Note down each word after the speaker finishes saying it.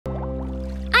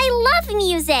love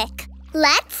music.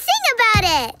 Let's sing about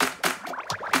it.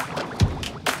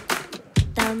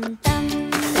 Dum dum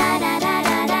da da da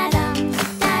da da dum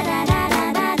da da da da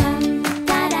da dum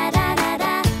da da da da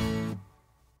da.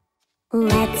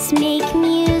 Let's make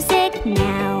music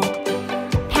now.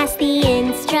 Pass the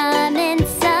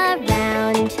instruments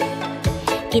around.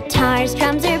 Guitars,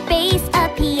 drums, or bass, a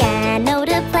piano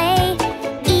to play.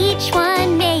 Each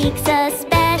one makes a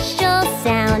special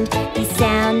sound. These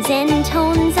sounds and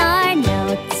tones are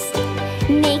notes,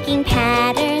 making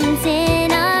patterns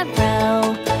in a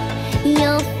row.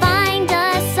 You'll find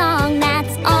a song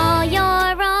that's all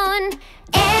your own.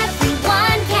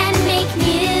 Everyone can make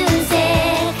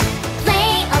music.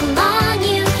 Play along,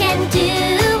 you can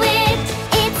do it.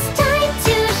 It's time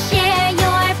to share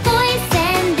your voice,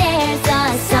 and there's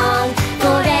a song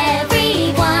for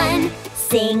everyone.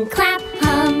 Sing, clap,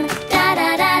 hum,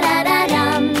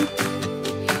 da-da-da-da-da-dum.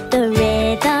 The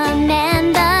rhythm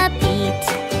and the beat.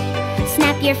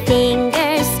 Snap your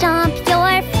fingers, stomp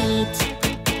your feet.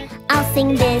 I'll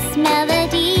sing this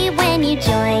melody when you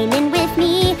join in with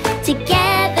me.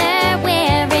 Together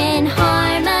we're in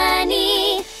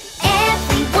harmony.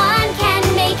 Everyone can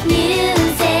make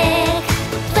music.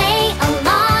 Play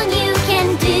along, you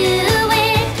can do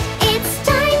it. It's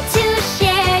time to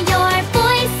share your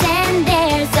voice, and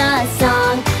there's a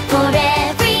song for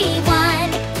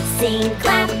everyone. Sing,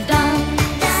 clap, dum,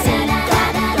 sing,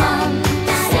 clap, dum,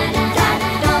 sing, clap,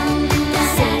 dum,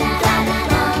 sing, clap,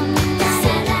 dum,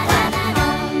 sing, clap,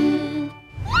 dum.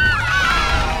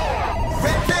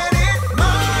 Red planet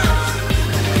Mars.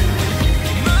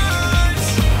 Mars.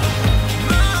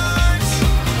 Mars.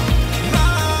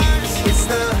 Mars. It's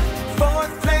the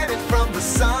fourth planet from the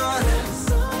sun,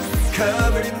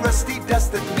 covered in rusty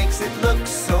dust that makes it look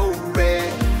so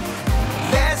red.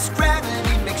 Less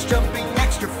gravity makes jumping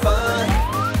extra fun,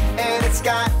 and it's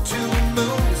got 2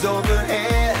 moons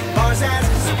overhead. Mars has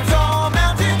some tall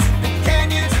mountains,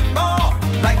 canyons, and more,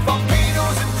 like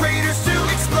volcanoes and craters to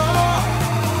explore.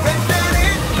 Red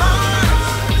planet Mars.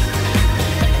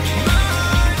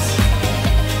 Mars.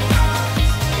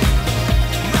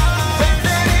 Red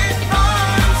planet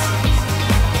Mars.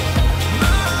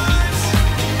 Mars.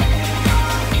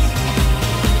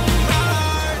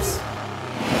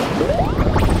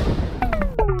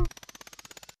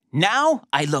 Now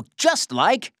I look just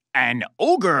like an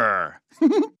ogre.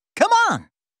 Come on.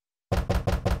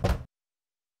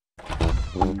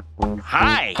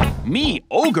 Hi, me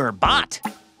Ogre Bot.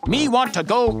 Me want to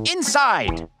go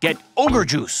inside, get ogre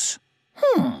juice.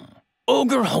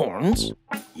 Ogre horns?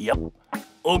 Yep.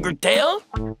 Ogre tail?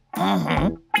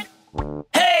 Mm-hmm.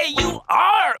 Hey, you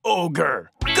are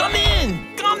ogre! Come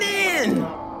in! Come in!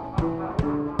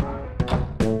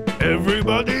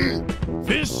 Everybody,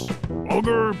 this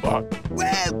Ogre Bot.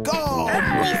 Welcome!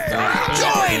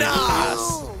 Join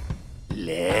us!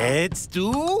 Let's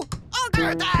do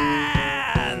ogre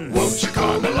dance! Won't you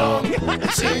come along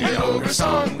and sing an ogre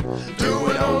song? Do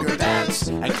an ogre dance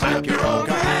and clap your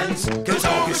ogre hands. Cause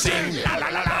ogres sing la la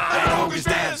la la and ogres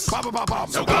dance.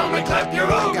 So come and clap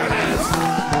your ogre hands.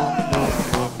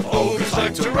 Ogres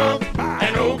like to romp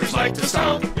and ogres like to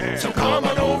stomp. So come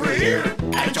on over here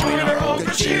and join our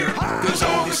ogre cheer. Cause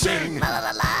ogres sing la la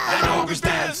la la and ogres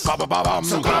dance.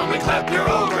 So come and clap your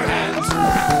ogre hands.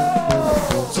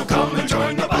 So come and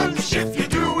join the bunch. If you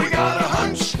do, we got a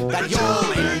hunch that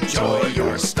you'll enjoy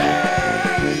your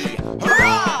stay.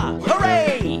 Hurrah!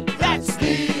 Hooray! That's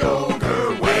the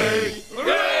ogre way.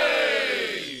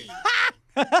 Hooray!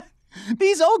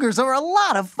 These ogres are a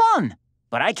lot of fun,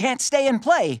 but I can't stay and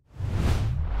play.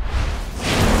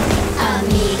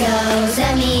 Amigos,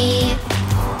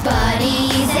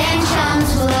 buddies and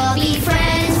chums will all be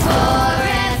friends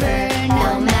forever,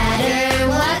 no matter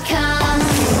what comes.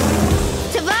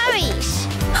 Tavares,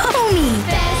 homie,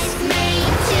 best mate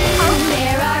too.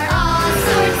 There are all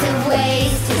sorts of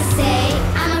ways to say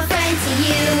I'm a friend to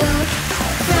you.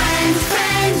 Friends,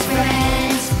 friends,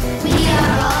 friends. We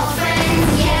are all friends,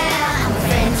 yeah. I'm a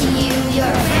friend to you,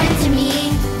 you're a friend to me.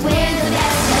 We're the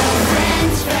best of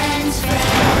friends, friends,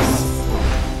 friends.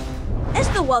 As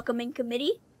the welcoming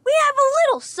committee, we have a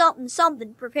little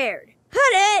something prepared.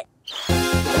 Put it!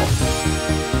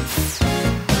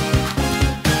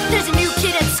 There's a new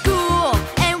kid at school,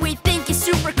 and we think he's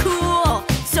super cool.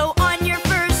 So on your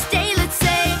first day, let's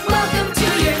say, welcome to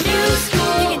your new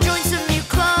school. You can join some new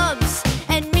clubs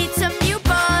and meet some new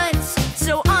buds.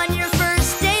 So on your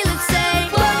first day, let's say,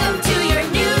 welcome to your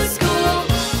new school.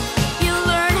 You'll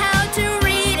learn how to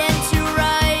read and to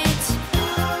write.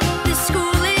 This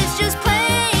school is just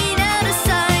plain out of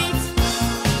sight.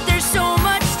 There's so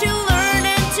much to learn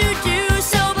and to do,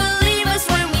 so believe us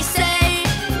when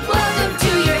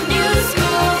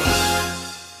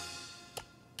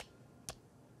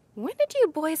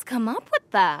boys come up with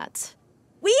that?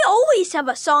 We always have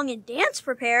a song and dance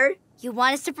prepared. You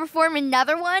want us to perform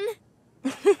another one?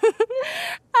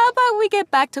 How about we get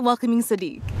back to welcoming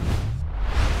Sadiq?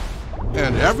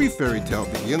 And every fairy tale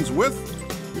begins with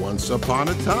Once Upon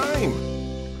a Time.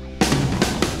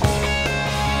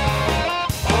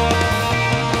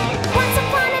 Once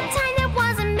upon a time there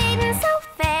was a maiden so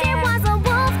fair. There was a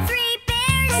wolf, 3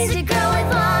 bears, and a girl with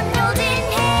long golden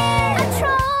hair. A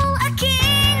troll, a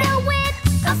king, a witch,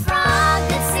 a frog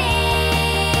that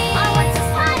sings. Oh, once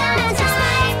upon a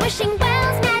time, wishing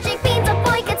wells, magic beans, a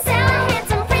boy could sell, a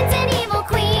handsome prince, an evil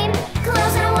queen,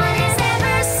 clothes no one has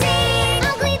ever seen,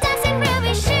 ugly ducks and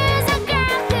ruby shoes, a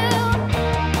girl who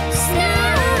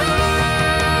snoozed.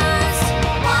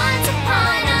 Once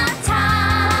upon a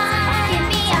time, give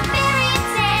me a fairy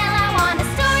tale. I want a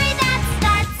story that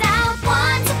starts out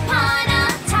once upon a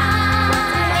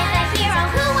time, with a hero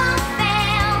who won't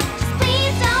fail. Just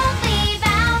please don't leave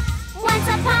out once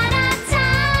upon a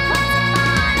time,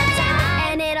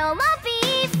 and it'll all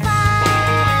be fine.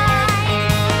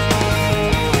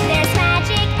 There's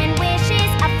magic and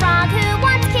wishes, a frog who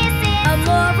wants kisses, A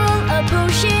moral, a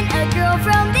potion, a girl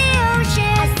from the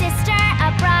ocean, a sister, a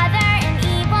brother, an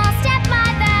evil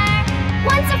stepmother.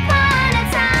 Once upon a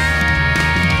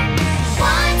time.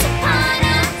 Once upon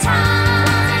a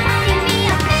time. Give me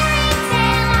a fairy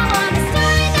tale. I want a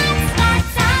story that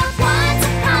starts out once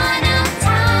upon a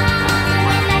time,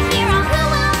 with a hero who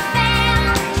won't fail.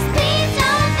 Just please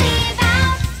don't leave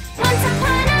out once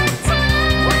upon a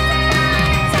time,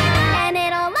 and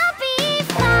it'll all be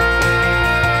fine.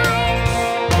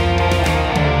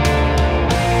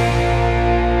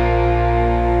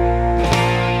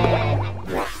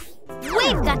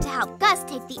 We've got to help Gus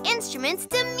take the instruments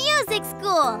to music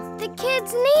school. The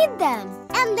kids need them,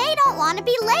 and they don't want to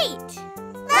be late.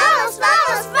 Vamos,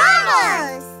 vamos,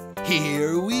 vamos!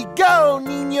 Here we go,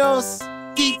 niños.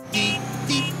 Dee, dee,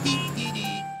 dee, dee, dee,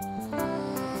 dee.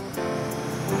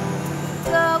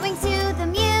 Going to the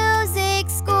music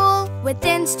school With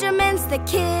instruments the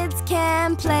kids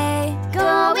can play.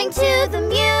 Going to the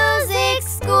music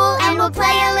school, and we'll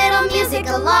play a little music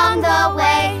along the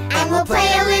way. And we'll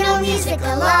play a little music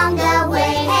along the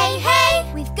way. Hey,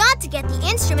 hey! We've got to get the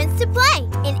instruments to play.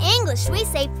 In English, we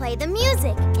say play the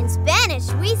music. In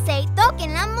Spanish, we say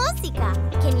toquen la música.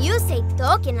 Can you say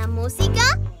toquen la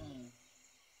música?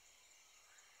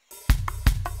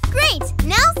 Great!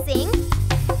 Now sing.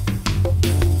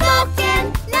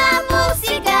 Toquen la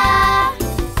música.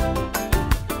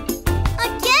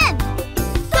 Again.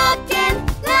 Toquen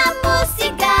la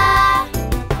música.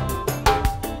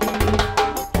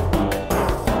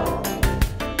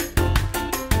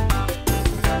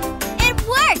 It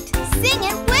worked! Sing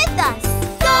it with us.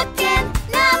 Toquen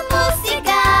la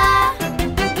música.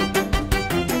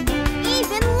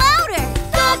 Even louder.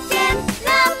 Toquen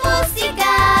la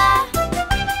música.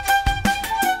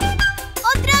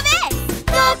 Otra vez.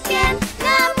 Toquen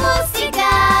la música.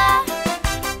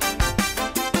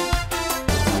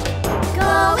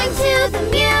 Going to the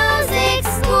music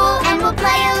school, and we'll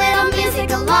play a little music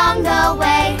along the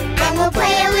way. And we'll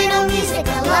play a little music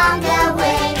along the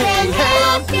way. Hey, hey!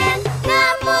 Toquen la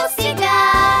música.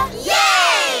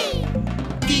 Yay!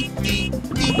 Dee, dee,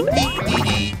 dee, dee, dee,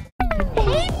 dee.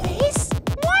 Hey, Mace,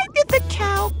 why did the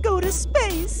cow go to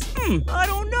space? I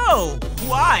don't know.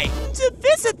 Why? To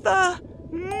visit the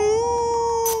moon.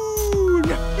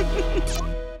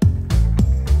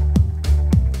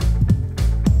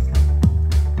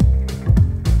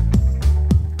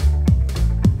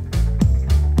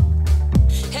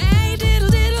 Hey, diddle,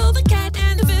 diddle, the cat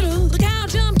and the fiddle. The cow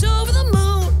jumped over the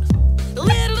moon. The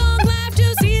little dog laughed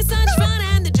to see such fun,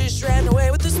 and the dish ran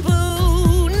away with the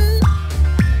spoon.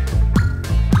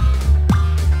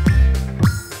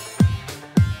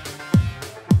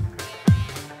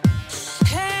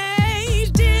 Hey,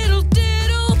 diddle,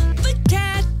 diddle, the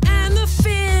cat and the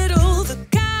fiddle. The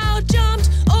cow jumped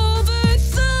over the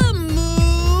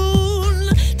moon.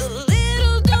 The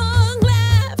little dog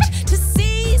laughed to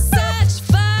see such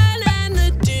fun, and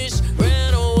the dish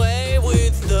ran away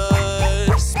with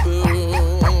the spoon.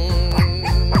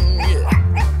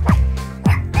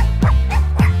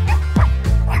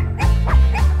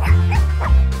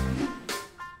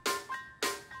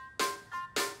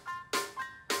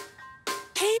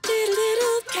 Hey, diddle,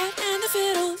 diddle, cat and the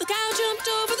fiddle. The cow jumped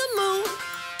over the moon.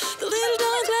 The little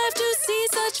dog laughed to see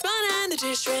such fun, and the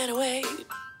dish ran away.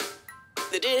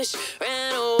 The dish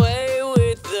ran away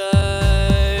with the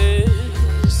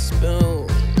spoon.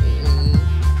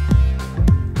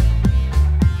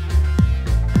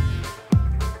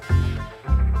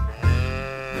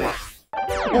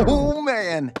 Oh,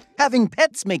 man. Having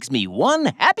pets makes me one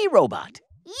happy robot.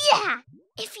 Yeah!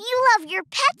 If you love your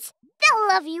pets, they'll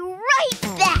love you right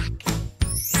back.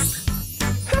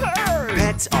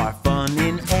 Pets are fun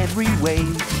in every way.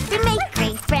 They make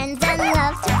great friends and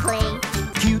love to play.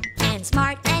 Cute and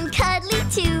smart and cuddly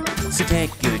too. So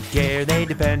take good care, they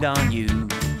depend on you.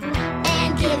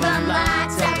 And give them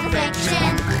lots of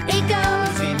affection. It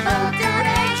goes in both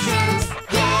directions.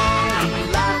 Yeah,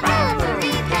 we love our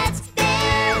furry pets.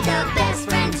 They're the best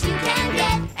friends you can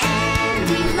get. And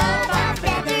we love our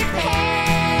feathered pets.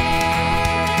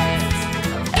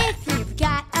 If you've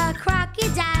got a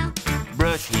crocodile,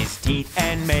 Brush his teeth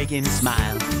and make him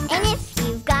smile. and if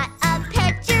you've got a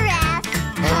pet giraffe,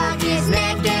 hug his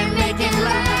neck and make him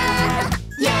laugh.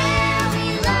 Yeah,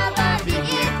 we love our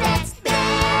big-eared pets. They're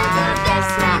the best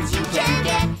friends you can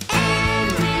get.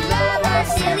 And we love our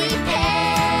silly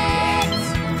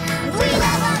pets. We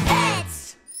love our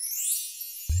pets.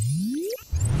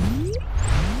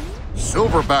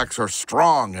 Silverbacks are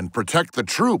strong and protect the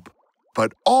troop,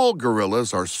 but all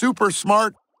gorillas are super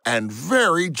smart and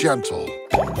very gentle.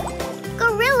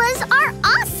 Gorillas are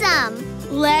awesome.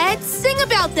 Let's sing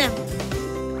about them.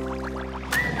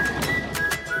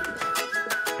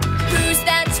 Who's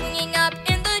that swinging up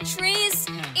in the trees,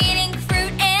 eating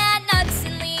fruit and nuts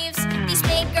and leaves? These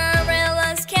big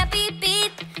gorillas can't be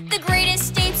beat, the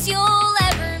greatest apes you'll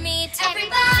ever meet.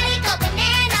 Everybody go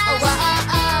bananas.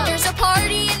 Oh, there's a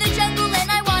party in the jungle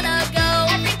and I wanna go.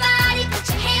 Everybody put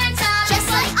your hands up. Just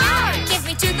like ours. Give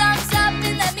me 2 thumbs up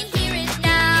and let me hear it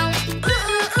now.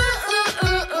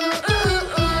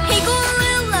 Hey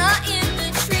gorilla in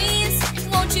the trees,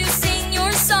 won't you sing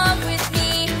your song with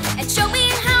me and show me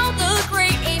how the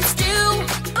great apes do?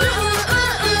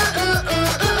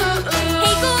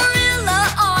 Hey gorilla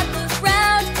on the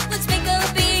ground, let's make a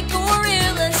big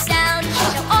gorilla sound.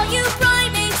 Now all you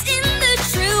primates in the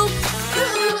troop.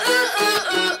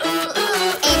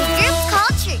 In groups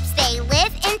called troops, they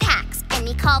live in packs, and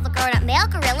we call the grown-up male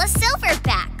gorillas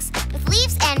silverbacks. With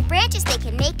leaves and branches, they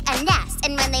can make a nest,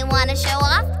 and when they want to show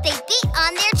off, they beat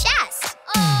on their chest.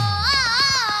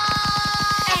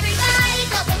 Everybody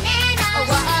go bananas.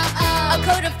 A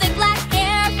coat of thick black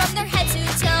hair from their head to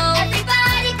toe.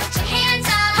 Everybody put your hands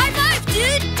up. High five,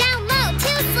 dude! Down low,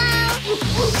 too slow.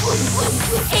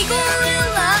 Hey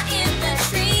gorilla in the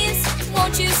trees,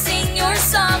 won't you sing your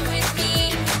song with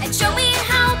me and show me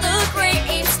how the great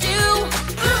apes do?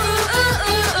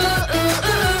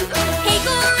 Hey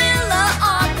gorilla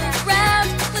on the ground,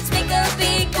 let's make a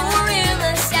big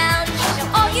gorilla sound. Now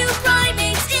all you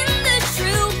primates in the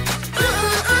troop.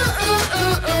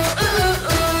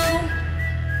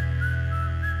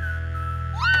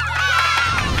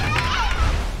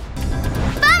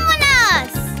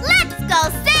 Vámonos! Let's go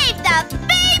save the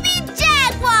baby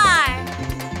Jaguar!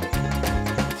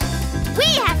 We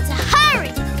have to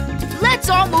hurry! Let's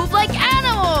all move like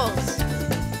animals.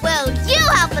 Will you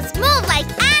help us move like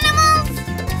animals?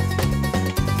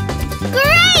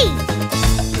 Great!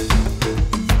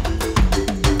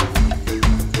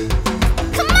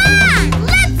 Come on!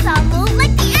 Let's all move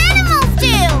like the animals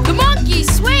do! The monkeys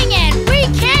swing and we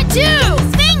can too.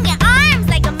 Swing your arms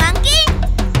like a monkey.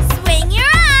 Swing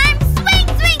your arms. Swing,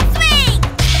 swing, swing!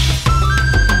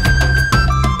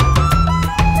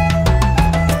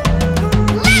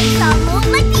 Let's all move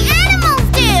like the animals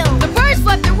do! The birds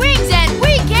flap their wings and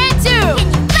we can too. Can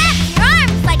you flap your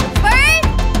arms like a bird?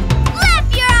 Flap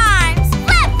your arms!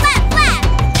 Flap, flap, flap!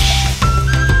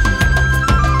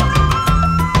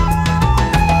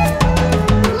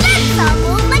 Let's all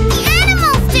move like the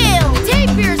animals do! The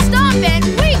tapir stomp and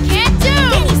we can too.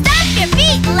 Can you stomp your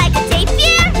feet like a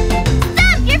tapir?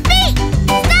 Stomp your feet!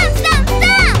 Stomp, stomp,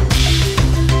 stomp!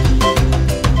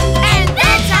 And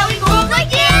that's how we move like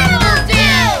the animals do.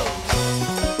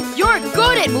 You're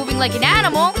good at moving like an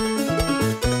animal.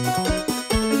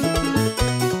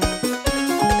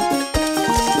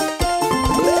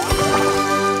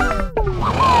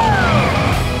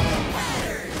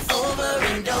 Over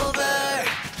and over,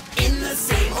 in the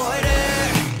same order.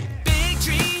 Big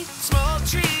tree, small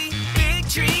tree, big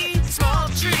tree, small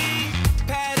tree.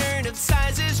 Pattern of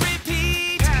sizes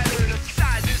repeat. Pattern of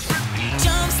sizes repeat.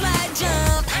 Jump, slide,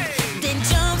 jump, then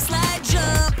jump, slide,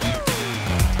 jump.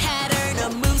 Pattern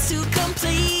of moves to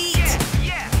complete.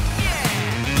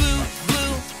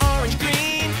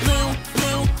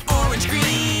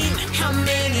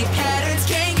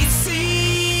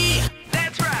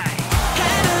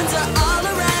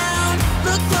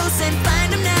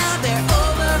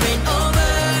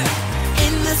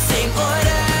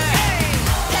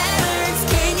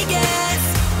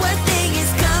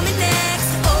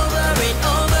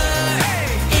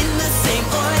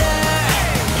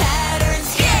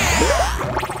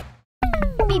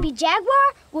 Jaguar,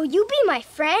 will you be my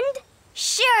friend?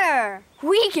 Sure.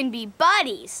 We can be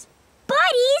buddies.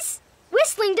 Buddies?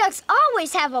 Whistling ducks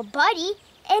always have a buddy,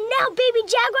 and now Baby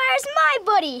Jaguar is my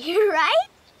buddy, right?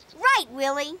 Right,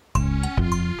 Willie.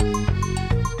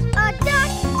 A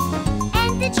duck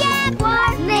and the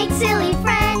jaguar make silly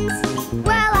friends.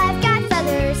 Well, I've got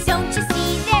feathers, don't you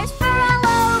see? There's fur all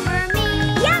over me.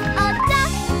 Yep, a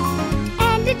duck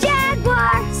and a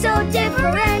jaguar, so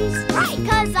different. Right,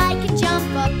 'cause I can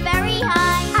jump up very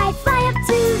high. I fly up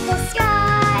to the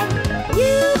sky.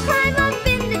 You climb up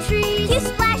in the trees. You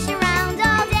splash around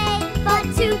all day, but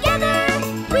together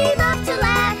we love to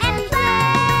laugh and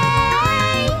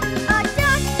play. A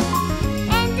duck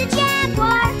and a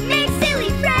jaguar make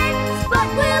silly friends, but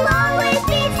we'll always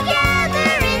be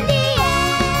together in the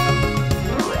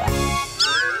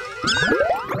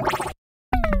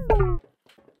end.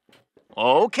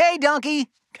 Okay, Donkey.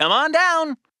 Come on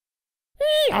down.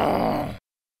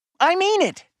 I mean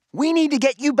it. We need to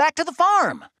get you back to the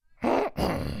farm.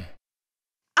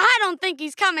 I don't think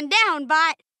he's coming down,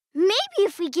 but... Maybe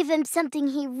if we give him something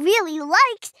he really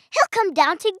likes, he'll come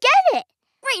down to get it.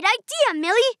 Great idea,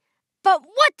 Millie. But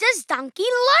what does Donkey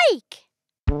like?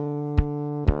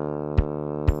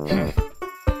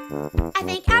 I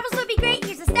think apples would be great.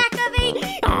 Here's a stack of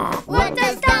 8. What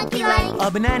does Donkey like?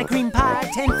 A banana cream pie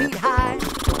 10 feet high.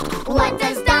 What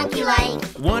does Donkey like?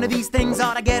 One of these things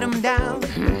ought to get him down.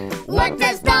 What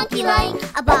does Donkey like?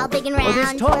 A ball big and round. Oh,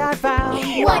 this toy I found.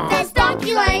 What does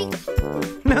Donkey like?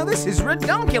 Now this is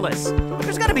redonkulous.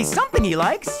 There's got to be something he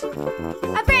likes.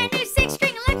 A brand new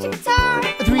 6-string electric guitar.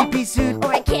 A 3-piece suit.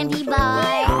 Or a candy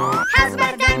bar. How's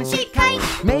about a diamond-shaped kite?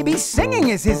 Maybe singing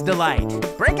is his delight.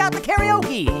 Break out the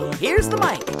karaoke. Here's the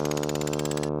mic.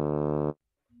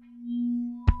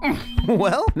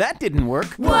 Well, that didn't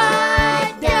work.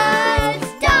 What does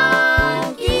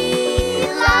Donkey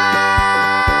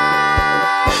like?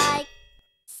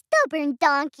 Stubborn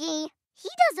donkey. He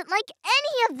doesn't like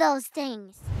any of those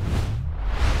things.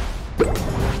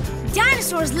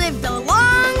 Dinosaurs lived a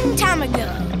long time ago.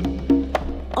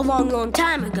 A long, long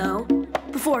time ago,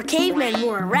 before cavemen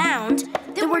were around,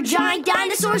 there were giant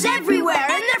dinosaurs everywhere,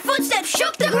 and their footsteps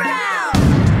shook the ground.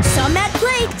 Some had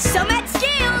plates, some had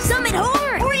scales, some had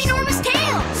horns, or enormous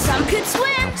tails. Some could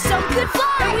swim, some could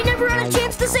fly, and we never had a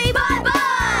chance to say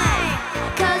bye-bye.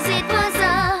 'Cause it was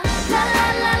a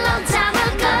long time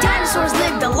ago. Dinosaurs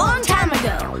lived a long time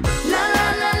ago.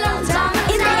 Long time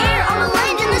ago. In the air, on the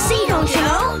land, in the sea, don't you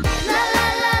know?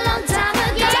 Long time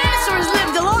ago. Dinosaurs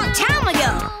lived a long time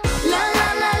ago.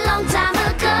 Long time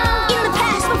ago. In the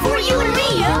past, before you and me,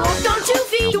 you walked on 2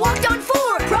 feet, you walked on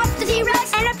 4. Props to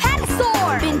T-Rex and a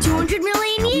patasaur. Been 200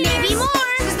 million years, maybe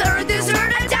more, since the earth has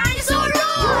heard a dinosaur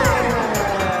roar.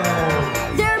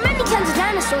 There are many kinds of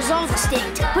dinosaurs all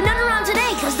extinct, but none around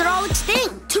today because they're all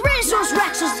extinct. Tyrannosaurus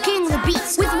Rex was the king of the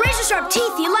beasts. With razor-sharp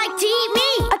teeth, he liked to eat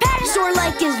meat. A patasaur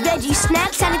liked his veggie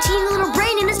snacks, had a teeny little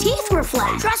brain and his teeth were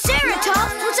flat.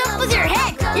 Triceratops, what's up with your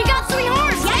head? You got 3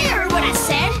 horns, yeah, you heard what I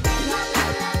said.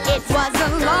 It was a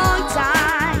long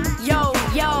time, yo,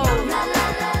 yo.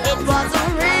 It was a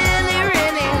really,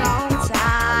 really long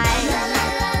time.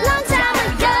 Long time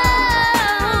ago.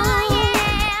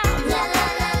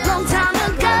 Yeah. Long time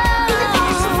ago. In the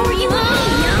past, before you and me,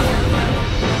 yo.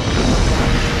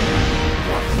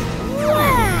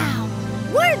 Wow!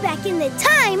 We're back in the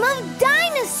time of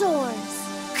dinosaurs.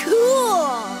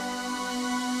 Cool.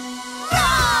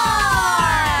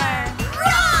 Roar!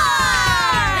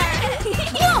 Roar!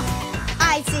 Look!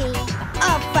 I see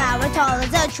a flower tall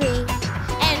as a tree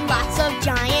and lots of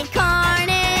giant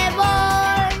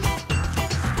carnivores.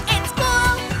 It's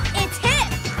cool, it's hip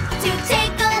to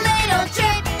take a little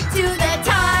trip to the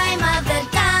time of the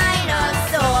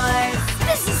dinosaurs.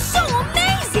 This is so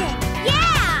amazing!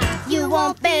 Yeah! You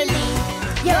won't believe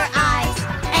your eyes,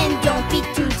 and don't be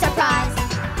too surprised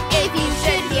If you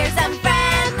should hear some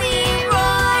friendly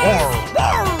roars.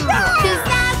 'Cause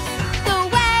that's the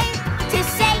way to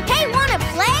say, hey, wanna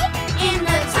play? in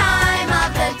the time of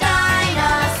the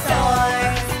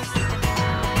dinosaurs.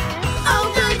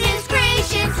 Oh goodness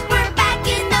gracious, we're back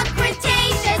in the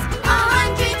Cretaceous,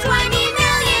 120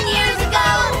 million years ago.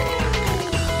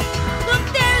 Look,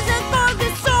 there's a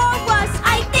Gorgosaurus.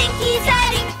 I think he's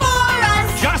heading for us.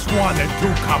 Just wanted to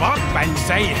come up and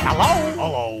say hello.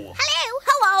 Hello.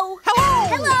 Hello.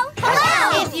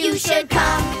 Hello. If you should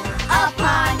come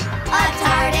upon a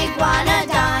tart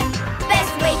iguanodon,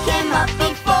 best wake him up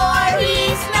before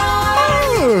he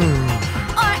snores.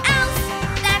 Or else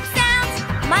that sounds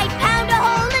might pound a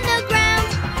hole in the ground,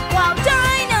 while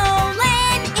Dino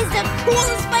Land is the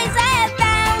coolest place I have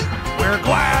found. We're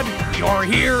glad you're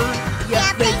here.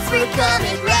 Yeah, thanks for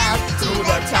coming round to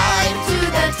the time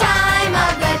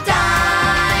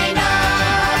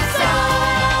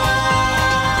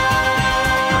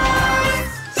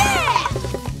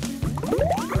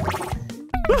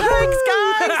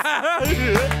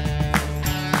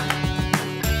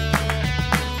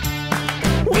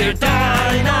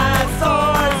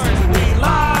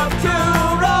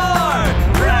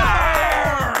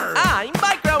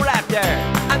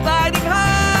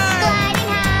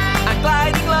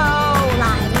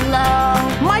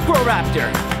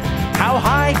helicopter. How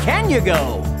high can you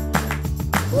go?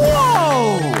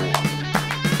 Whoa!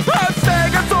 A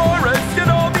Stegosaurus can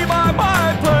all be my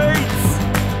plates.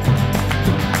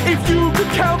 If you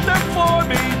could count them for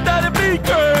me, that'd be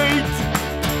great.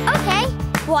 Okay.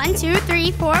 1, 2,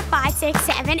 3, 4, 5, 6,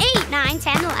 7, 8, 9,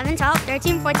 10, 11, 12,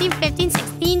 13, 14, 15,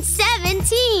 16,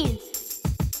 17.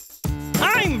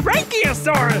 I'm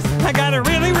Brachiosaurus. I got a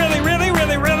really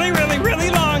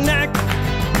long neck.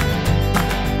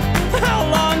 How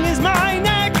long is my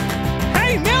neck?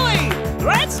 Hey, Millie,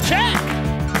 let's check.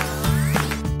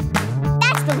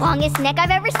 That's the longest neck I've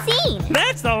ever seen.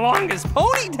 That's the longest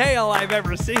ponytail I've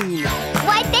ever seen.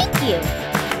 Why, thank you.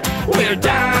 We're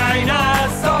dinosaurs.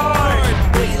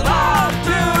 We love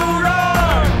to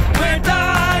roar. We're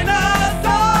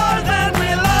dinosaurs and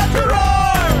we love to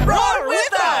roar. Roar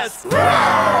with us. Roar!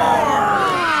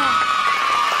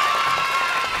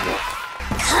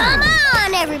 Come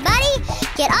on, everybody.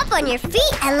 Get up on your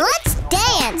feet and let's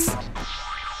dance.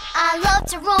 I love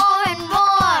to roar and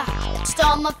roar.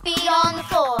 Stomp my feet on the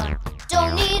floor.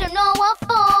 Don't need to know what for.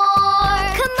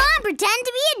 Come on, pretend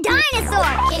to be a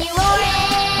dinosaur. Can you roar it?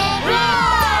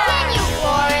 Roar! Can you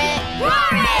roar it?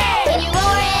 Roar it! Can you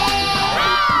roar it?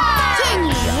 Roar! Can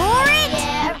you roar it?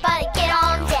 Yeah, everybody get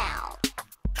on down.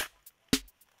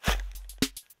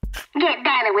 Get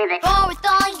down with it. Roar with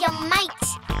all your might.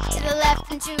 To the left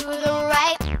and to the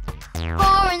right.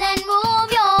 Roar and then move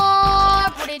your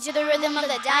booty to the rhythm of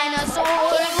the dinosaur. Can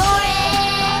you roar it?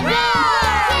 Roar!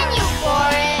 Can you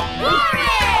roar it? Roar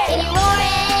it! Can you roar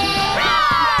it?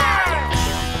 Roar!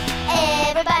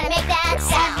 Everybody make that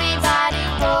sound. Everybody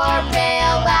roar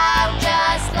real loud,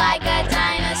 just like a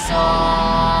dinosaur.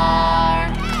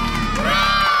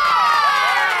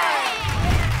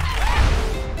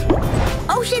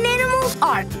 Roar! Ocean animals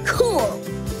are cool.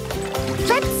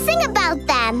 Let's sing about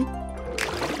them.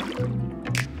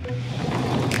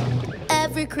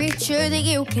 Every creature that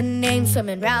you can name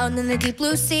swimming round in the deep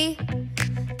blue sea.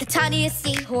 The tiniest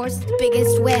seahorse, the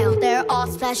biggest whale, they're all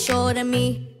special to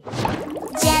me.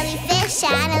 Jellyfish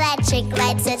shine electric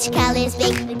lights, such colors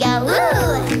make me go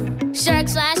ooh.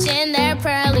 Sharks flash in their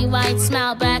pearly white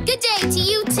smile back, good day to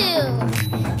you too.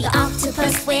 The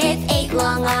octopus with 8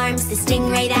 long arms, the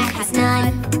stingray that has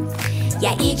none.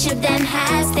 Yeah, each of them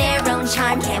has their own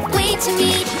charm. Can't wait to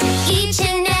meet each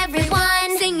and every one.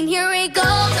 Singing, here we go,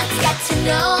 let's get to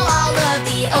know all of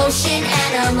the ocean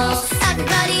animals.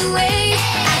 Everybody wave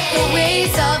at the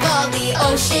waves of all the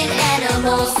ocean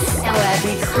animals. Now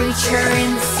every creature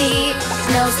in the sea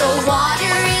knows the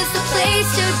water is the place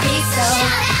to be. So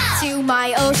to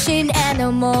my ocean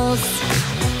animals.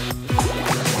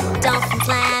 Dolphins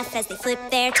laugh as they flip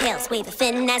their tails, wave a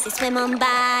fin as they swim on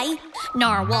by.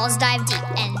 Narwhals dive deep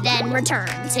and then return.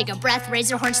 Take a breath, raise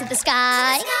their horns to the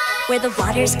sky. Where the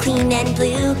water's clean and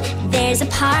blue, there's a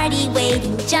party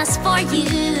waiting just for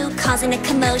you, causing a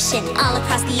commotion all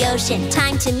across the ocean.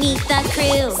 Time to meet the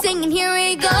crew. Singing, here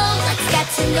we go, let's get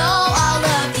to know all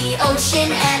of the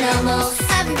ocean animals.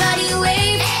 Everybody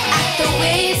wave at the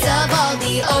waves of all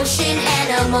the ocean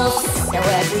animals. Now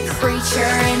every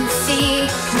creature in the sea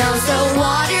knows the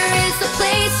water is the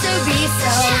place to be.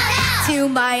 So to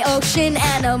my ocean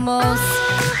animals.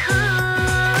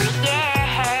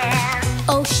 Yeah.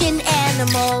 Ocean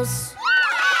animals.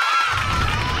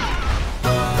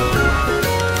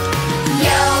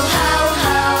 Yo ho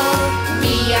ho,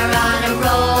 we are on a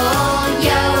roll.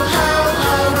 Yo ho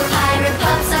ho, we're pirate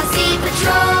pups on sea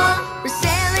patrol. We're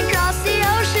sailing across the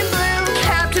ocean blue.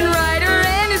 Captain Ryder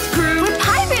and his crew. We're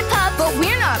pirate pups, but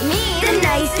we're not mean. The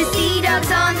nicest sea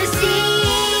dogs on the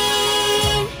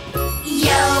scene.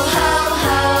 Yo ho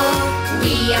ho,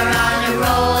 we are on a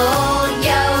roll.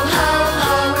 Yo ho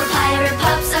ho, we're pirate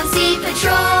pups on sea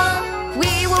patrol.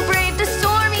 We will brave the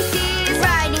stormy seas,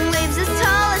 riding waves as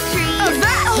tall as trees.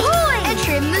 Ahoy! And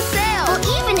trim the sail. We'll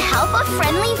even help a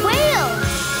friendly whale.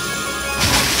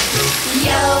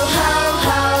 Yo ho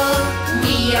ho,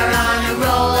 we are on a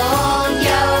roll.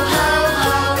 Yo ho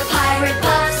ho, we're pirate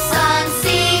pups on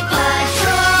sea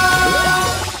patrol.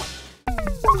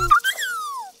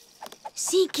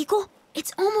 See, Kiko,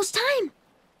 it's almost time.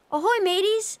 Ahoy,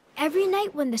 mateys! Every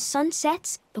night when the sun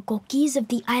sets, the Guppies of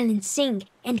the island sing,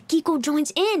 and Kiko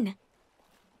joins in.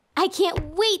 I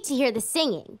can't wait to hear the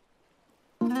singing.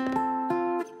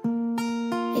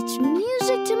 It's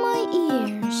music to my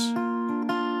ears.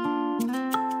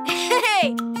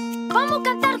 Hey! Vamos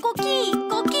cantar coquí,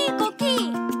 coquí,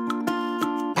 coquí.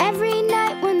 Every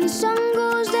night when the sun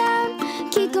goes down,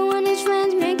 Kiko and his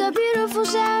friends make a beautiful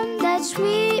sound. That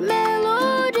sweet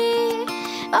melody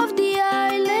of the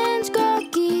island's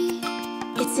coquí.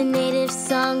 It's a native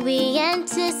song we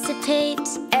anticipate.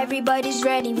 Every Everybody's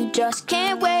ready, we just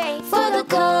can't wait for the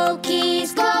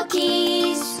cookies,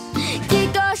 cookies.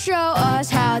 Kiko, show us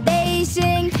how they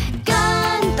sing.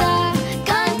 Canta,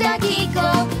 canta,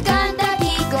 Kiko, canta,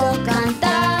 Kiko,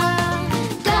 canta.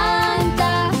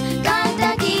 Canta,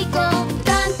 canta, Kiko,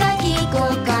 canta, Kiko,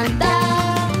 canta.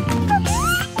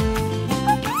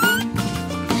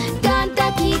 Canta,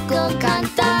 Kiko,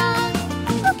 canta.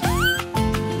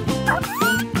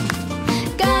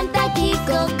 Canta,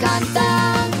 Kiko, canta.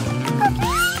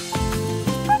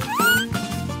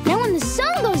 Now when the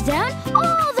sun goes down,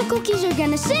 all the cookies are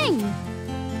gonna sing.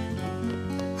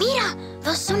 Mira,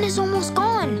 the sun is almost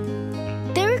gone.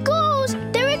 There it goes,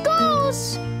 there it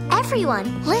goes.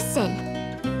 Everyone, listen.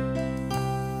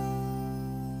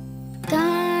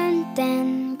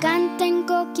 Canten, canten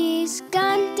cookies,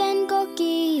 canten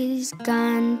cookies,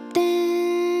 canten.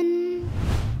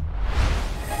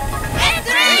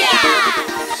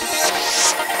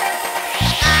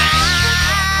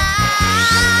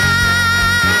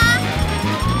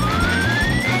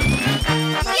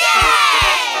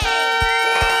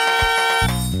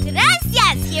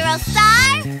 Gracias, Hero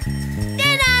Star. De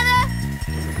nada.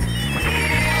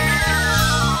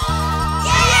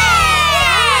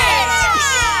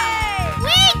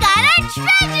 We got our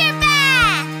treasure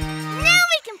back. Now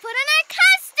we can put on our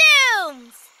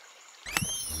costumes.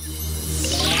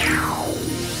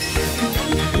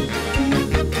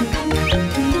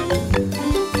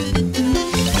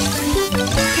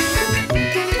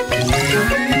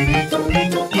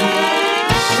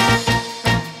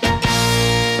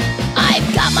 I've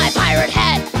got my pirate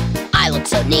hat. I look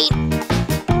so neat.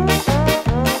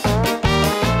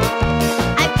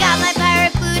 I've got my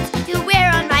pirate boots to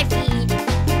wear on my feet.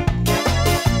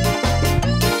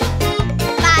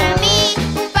 Para mí,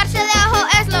 parche de ojo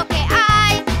es lo que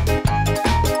hay.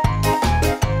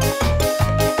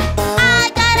 I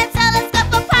got a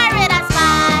telescope, a pirate I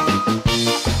spy.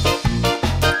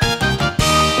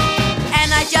 And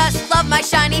I just love my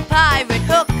shiny pirate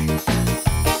hook.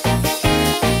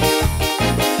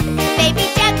 Baby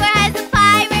Jaguar has a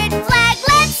pirate flag,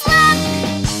 let's look.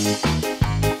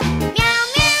 Meow,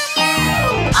 meow,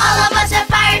 meow. All of us have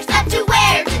pirate stuff to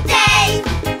wear today.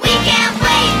 We can't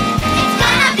wait, it's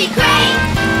gonna be great.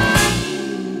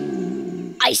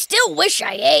 I still wish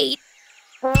I ate.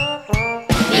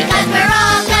 Because we're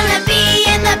all gonna be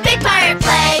in the big pirate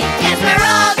play. Yes, we're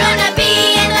all gonna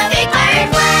be in the big pirate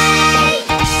play.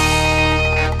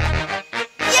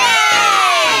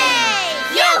 Yay!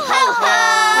 Yo ho ho!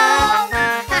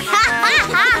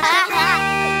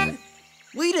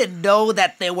 We didn't know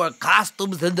that there were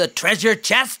costumes in the treasure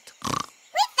chest. We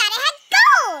thought it had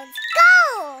gold!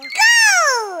 Gold!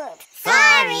 Gold!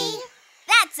 Sorry.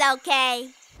 That's okay.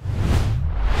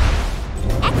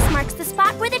 X marks the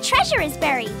spot where the treasure is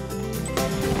buried.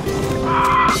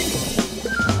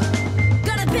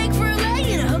 Got a pig for a leg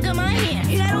and a hook on my hand.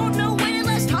 And I don't know when it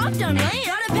last hopped on land.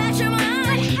 Got a patch on my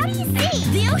eye. How do you see?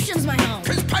 The ocean's my home.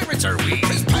 'Cause pirates are we.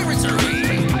 'Cause pirates are we.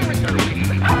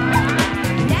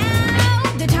 Now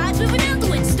the tide's moving out, the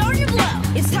wind's starting to blow.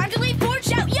 It's time to leave port,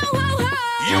 shout yo ho ho!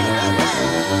 Yo ho ho.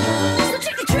 So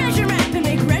check the treasure map and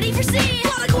make ready for sea.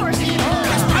 While the chorus is on.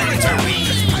 'Cause pirates are we.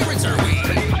 'Cause pirates are we.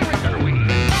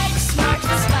 X marks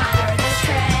the spot where the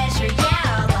treasure,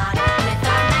 yeah, a lot. With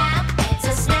our map, it's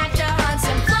a snap to hunt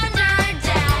some plunder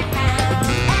down.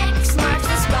 X marks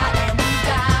the spot and we've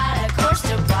got a course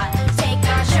to plot. Take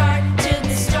our chart to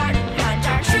the start, hunt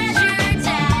our treasure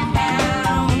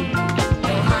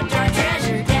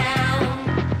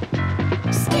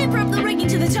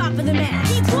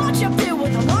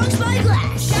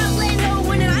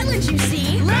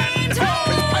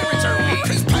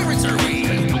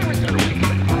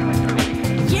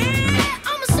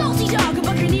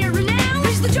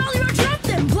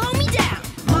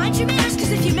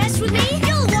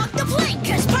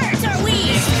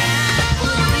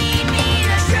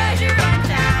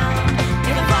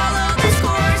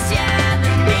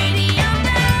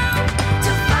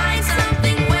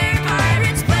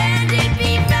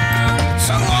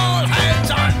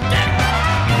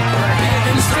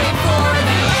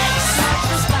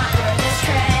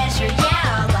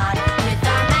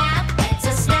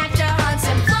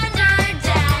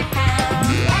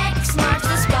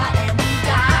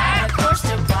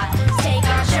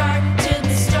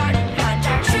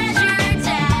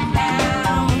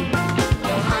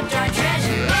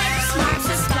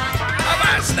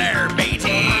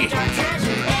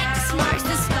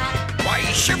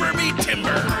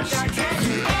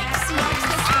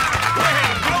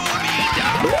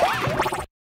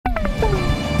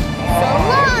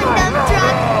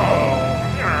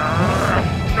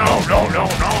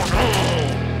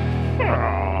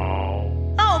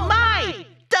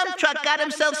got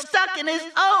himself stuck in his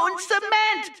own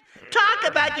cement. Talk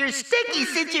about your sticky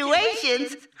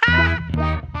situations.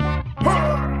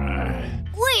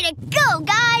 Way to go,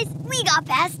 guys! We got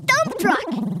past dump truck.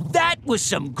 That was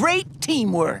some great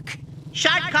teamwork.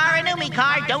 Shot car and Umi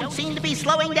car don't seem to be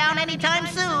slowing down anytime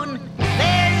soon.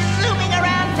 They're zooming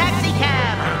around taxi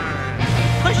cab,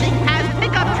 pushing past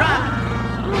pickup truck,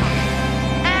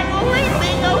 and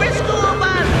leaping over school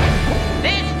bus.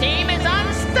 This team is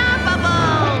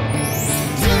unstoppable.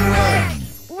 Teamwork,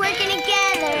 working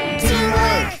together.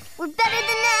 Teamwork, we're better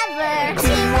than ever.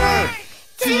 Teamwork,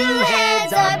 two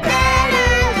heads are better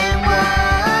than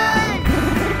one.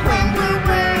 When we're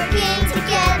working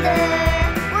together,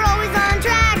 we're always on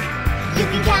track. You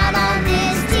can count on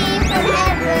this team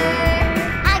forever.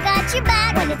 I got your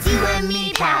back when it's you and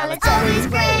me, pal. It's always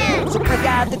grand. So break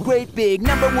out the great big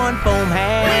 #1 foam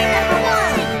hand. We're number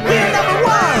one. We're number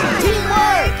one.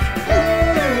 Teamwork.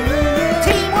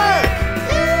 Teamwork.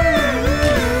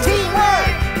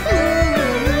 Teamwork.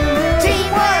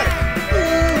 Teamwork.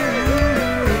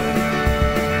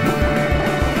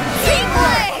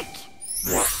 Teamwork.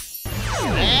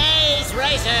 Space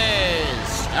racers,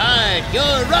 start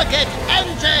your rocket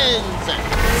engines.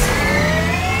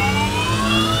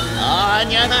 On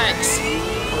your marks,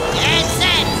 get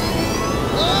set,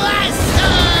 blast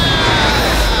off!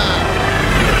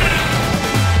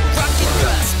 Rocket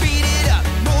thrust, speed it up,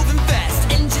 moving fast,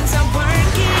 engines are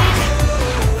working.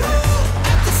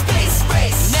 At the space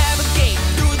race, navigate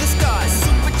through the stars,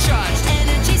 supercharged,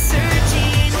 energy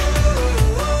surging.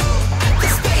 At the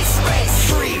space race,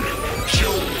 3,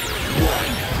 2, 1,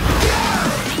 go!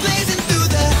 Blazing through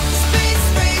the space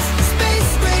race,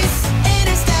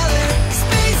 interstellar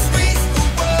space race.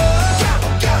 Whoa! Go,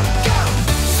 go, go!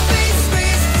 Space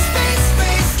race,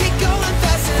 keep going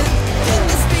faster than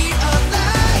the speed of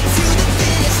light to the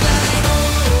finish line.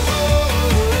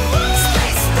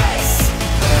 Space race,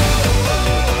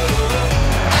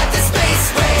 at the space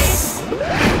race.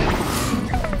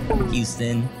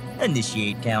 Houston,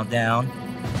 initiate countdown.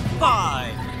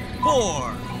 5,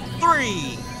 4,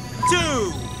 3,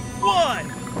 2, 1.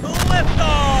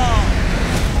 Liftoff!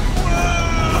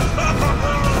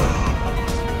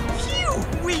 Phew!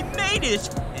 We made it!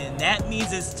 And that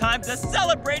means it's time to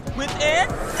celebrate with an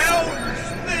outer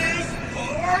space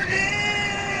party!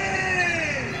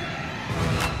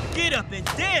 Get up and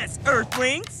dance,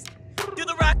 Earthlings! Do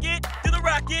the rocket,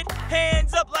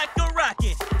 hands up like a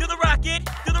rocket. Do the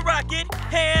rocket,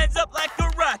 hands up like a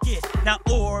rocket. Now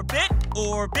orbit,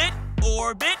 orbit,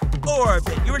 orbit,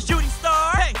 orbit. You're a shooting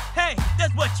star? Hey, hey,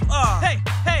 that's what you are. Hey,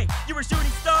 hey, you're a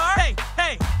shooting star? Hey,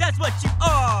 hey, that's what you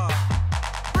are.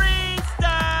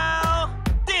 Freestyle!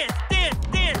 Dance, dance,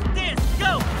 dance, dance.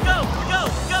 Go, go, go,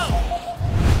 go.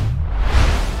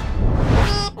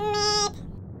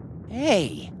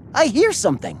 Hey, I hear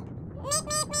something.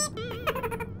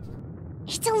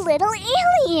 It's a little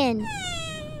alien.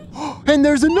 And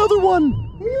there's another one.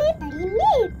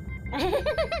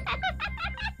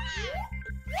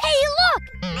 Hey, look!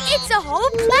 It's a whole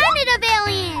planet of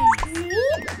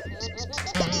aliens!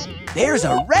 There's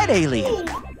a red alien.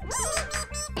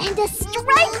 And a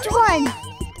striped one!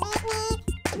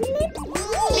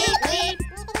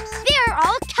 There are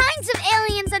all kinds of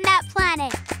aliens on that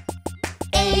planet!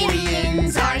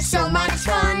 Aliens are so much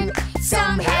fun!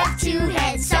 Some have 2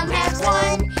 heads, some have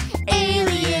 1.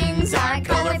 Aliens are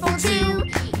colorful too.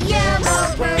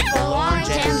 Yellow, purple, orange,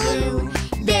 and blue.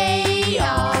 They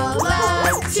all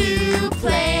love to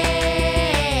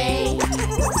play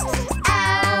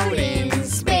out in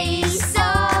space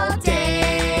all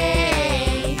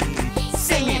day,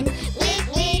 singing leap,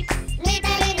 leap, leap,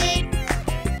 leap,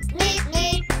 leap,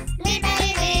 leap, leap,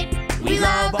 leap. We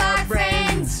love our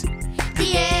friends,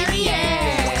 the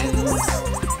aliens.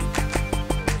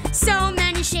 So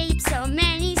many shapes, so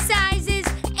many sizes.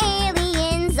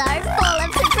 Aliens are full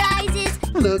of surprises.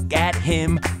 Look at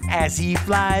him as he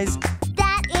flies.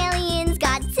 That alien's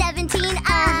got 17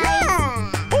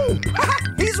 eyes. Oh,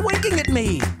 he's winking at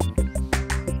me.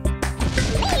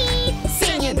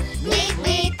 Singing meep,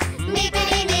 meep,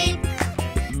 meepity meep.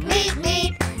 Meep,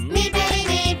 meep, meepity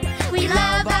meep. We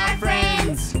love our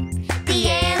friends, the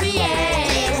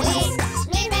aliens.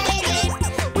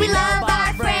 We love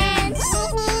our friends,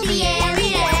 the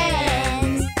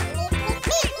aliens.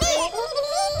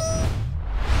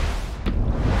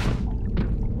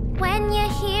 When you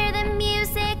hear the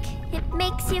music, it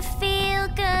makes you feel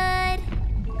good.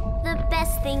 The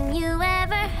best thing you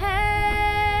ever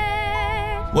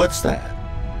heard. What's that?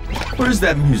 Where's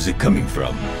that music coming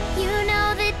from? You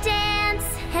know the dance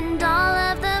and all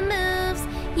of the moves.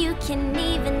 You can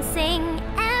even sing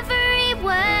every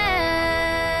word.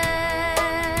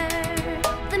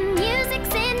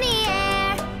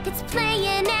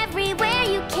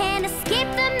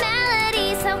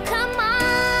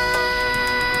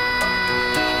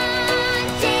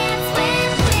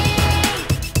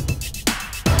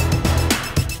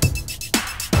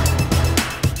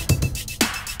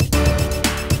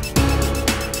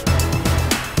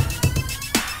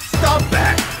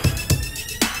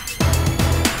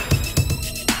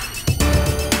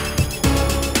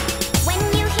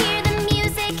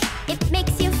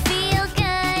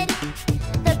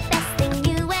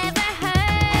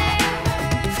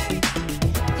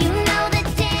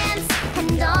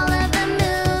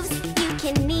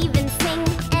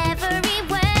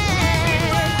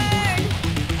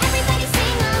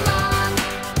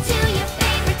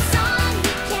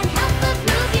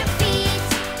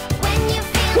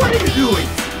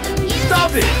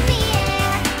 love it!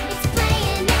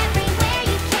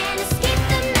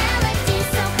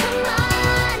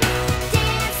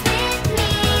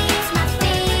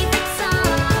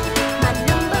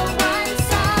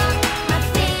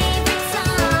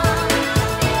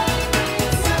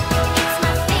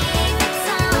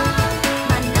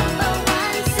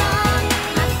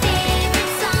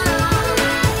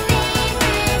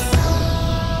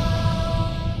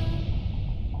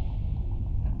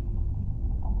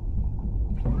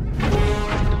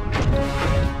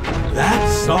 That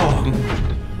song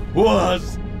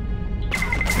was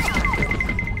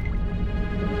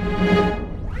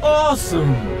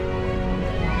awesome!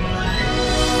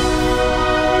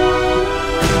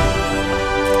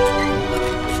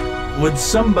 Would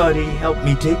somebody help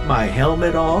me take my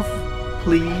helmet off,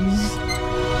 please?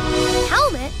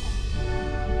 Helmet?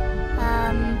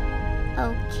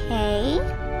 Okay.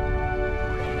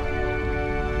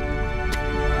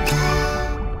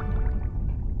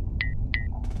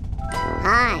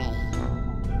 Hi.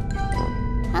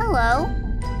 Hello.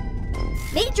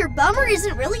 Major Bummer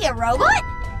isn't really a robot?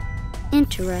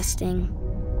 Interesting.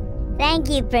 Thank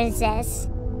you, Princess.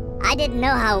 I didn't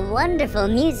know how wonderful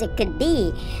music could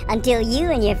be until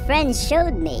you and your friends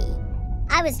showed me.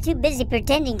 I was too busy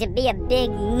pretending to be a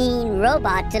big, mean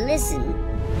robot to listen.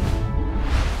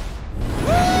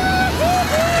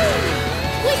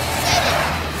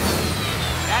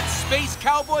 That space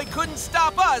cowboy couldn't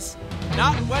stop us.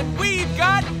 Not when we've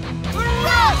got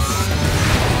thrust!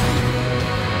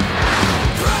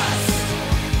 Thrust!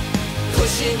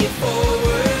 Pushing you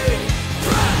forward.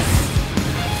 Thrust!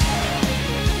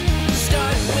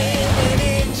 Start with an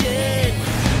engine.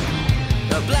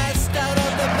 A blast out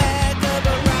of the back of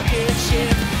a rocket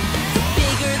ship. The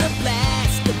bigger the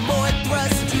blast, the more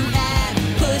thrust you have.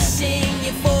 Pushing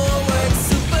you forward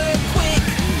super quick.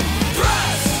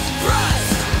 Thrust!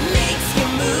 Thrust! Makes you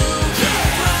move.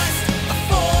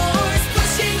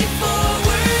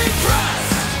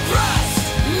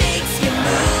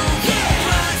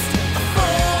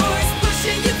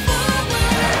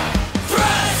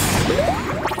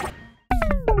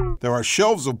 There are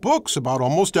shelves of books about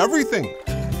almost everything.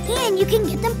 And you can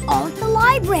get them all at the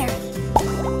library.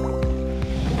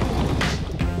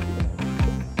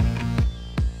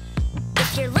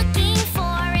 If you're looking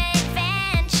for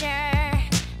adventure,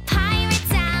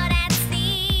 pirates out at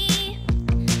sea,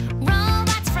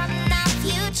 robots from the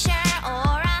future,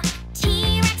 or a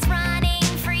T-Rex running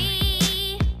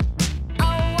free.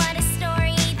 Oh, what a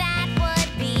story that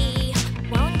would be.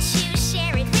 Won't you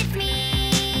share it with me?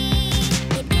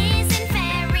 It isn't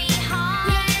very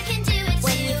hard. You can do it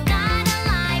when you've got a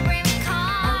library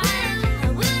card.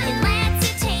 It lets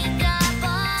you take a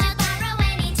book to borrow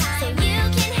anytime, so you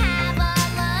can have a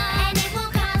look, and it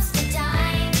won't cost a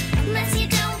dime unless you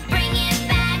don't bring it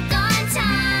back on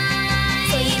time.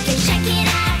 So you can check it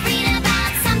out, read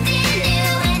about something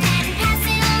new, and then pass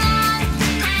it along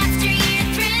after you're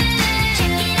through.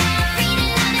 Check it out, read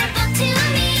another book to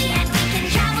me, and we can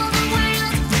travel the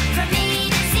world from A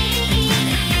to Z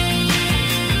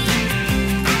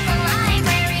at the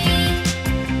library.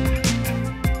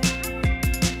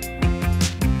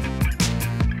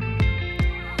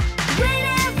 When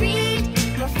I read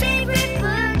my favorite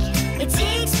book, it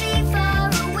takes me far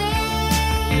away.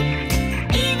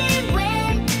 Even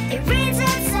when it rains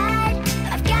outside,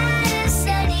 I've got a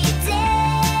sunny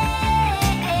day.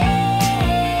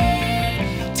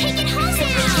 Take it home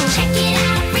now. We can check it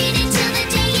out, read it till the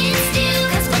day is due.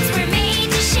 'Cause books were made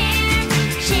to share,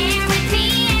 share with me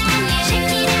and you. Check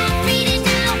it out, read it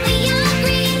now. We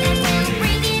agree that we'll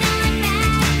bring it on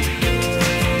back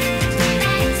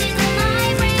to the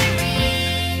library.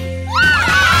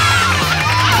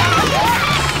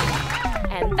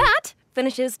 And that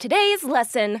finishes today's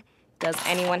lesson. Does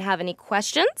anyone have any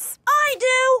questions? I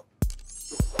do!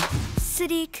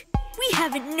 Sadiq, we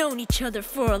haven't known each other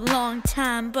for a long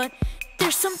time, but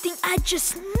there's something I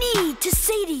just need to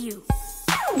say to you.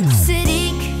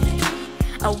 Sadiq,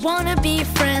 I wanna be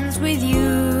friends with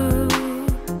you.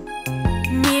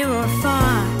 Near or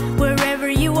far, wherever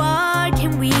you are,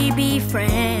 can we be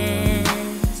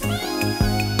friends?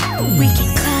 We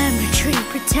can climb a tree,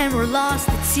 pretend we're lost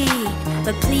at sea,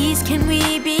 but please can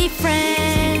we be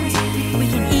friends? We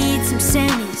can eat some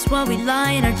Sammys while we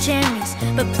lie in our jammies,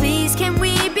 but please can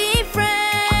we be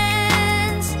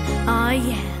friends? Oh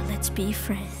yeah, let's be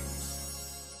friends.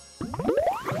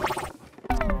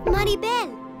 Muddy Ben,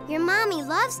 your mommy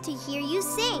loves to hear you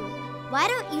sing. Why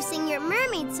don't you sing your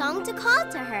mermaid song to call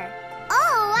to her?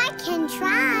 Oh, I can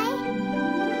try.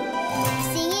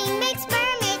 Singing makes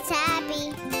mermaids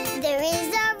happy. There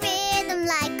is a rhythm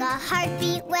like a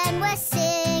heartbeat when we're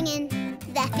singing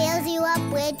that fills you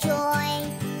up with joy.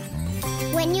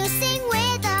 When you sing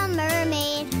with a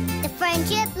mermaid, the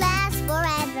friendship lasts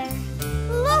forever.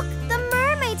 Look, the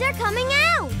mermaids are coming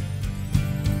out.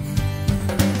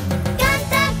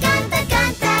 Canta, canta,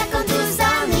 canta con tus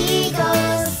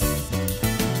amigos.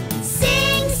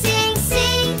 Sing, sing,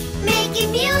 sing,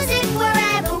 making music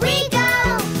wherever we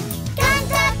go.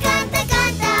 Canta, canta,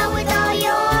 canta with all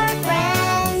your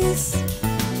friends.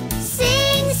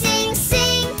 Sing, sing,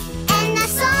 sing, and the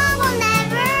song will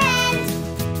never end.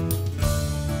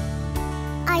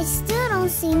 I still don't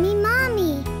see me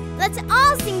mommy. Let's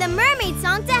all sing the mermaid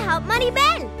song to help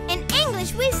Maribel. In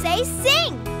English, we say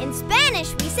sing. In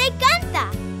Spanish, we say canta.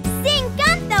 Sing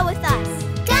canta with us.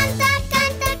 Canta,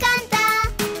 canta, canta.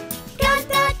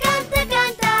 Canta, canta,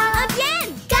 canta. Again.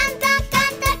 Canta,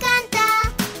 canta, canta.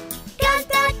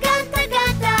 Canta, canta,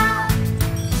 canta.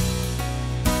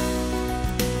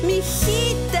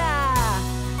 Mijita.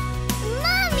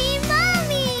 Mami,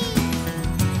 mami.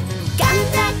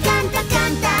 Canta, canta,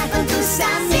 canta con tus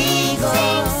amigos.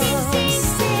 Sing, sing,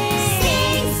 sing,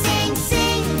 sing, sing,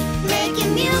 sing,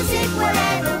 making music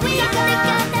wherever we go.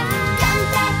 Canta,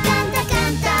 canta, canta,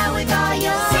 canta with all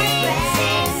your friends.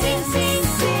 Sing, sing,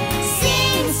 sing,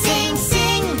 sing, sing,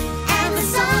 sing, and the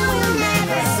song will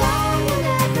never end.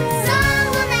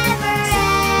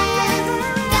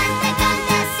 Canta,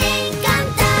 canta, sing,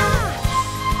 canta.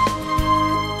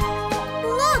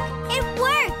 Look, it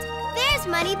worked. There's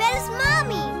Maribel's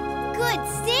mommy. Good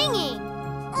singing.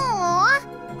 Aw,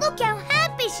 look how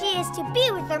happy she is to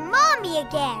be with her mommy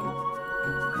again.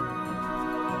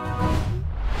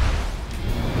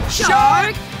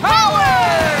 Shark power!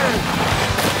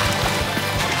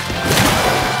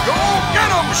 Go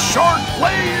get 'em, shark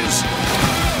plays!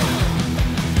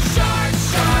 Sharks,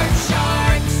 sharks,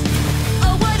 sharks.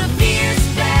 Oh, what a fierce,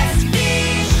 fast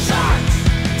fish. Sharks.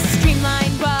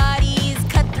 Streamlined bodies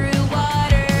cut through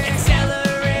water.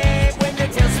 Accelerate when their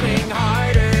tails swing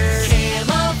harder.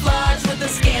 Camouflage with a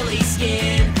scaly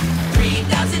skin.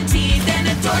 3,000 teeth and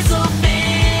a dorsal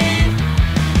fin.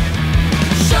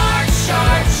 Sharks,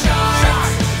 sharks,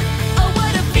 sharks. Oh,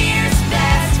 what a fierce,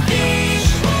 fast fish.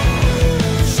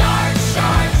 Sharks,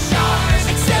 sharks, sharks.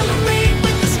 Accelerate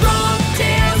with a strong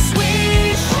tail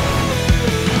swish.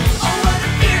 Oh, what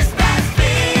a fierce, fast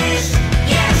fish.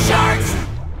 Yeah, sharks.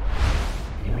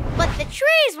 But the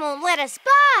trees won't let us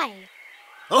by.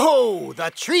 Oh, the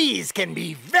trees can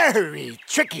be very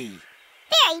tricky.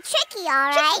 Very tricky, all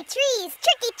right. Tricky trees,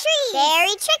 tricky trees.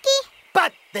 Very tricky.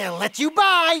 But they'll let you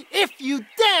by if you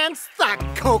dance the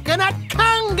coconut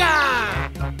conga.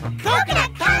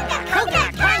 Coconut conga,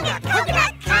 coconut conga,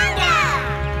 coconut conga.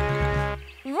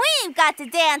 We've got to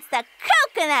dance the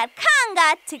coconut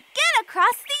conga to get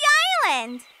across the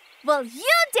island. Will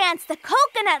you dance the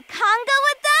coconut conga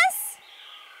with us?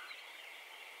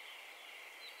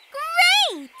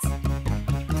 Great!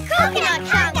 Coconut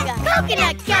conga,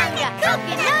 coconut conga,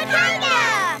 coconut conga.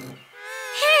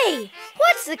 Hey,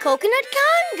 what's the coconut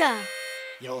conga?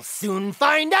 You'll soon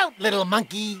find out, little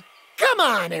monkey. Come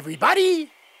on,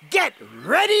 everybody. Get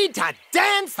ready to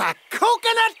dance the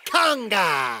coconut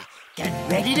conga. Get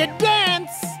ready to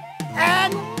dance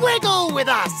and wiggle with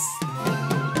us.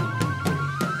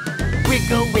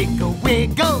 Wiggle, wiggle,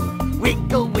 wiggle.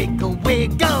 Wiggle, wiggle,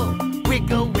 wiggle.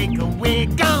 Wiggle, wiggle,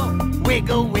 wiggle.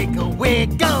 Wiggle, wiggle,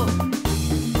 wiggle.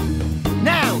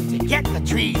 Now, to get the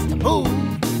trees to move,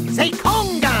 say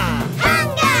conga.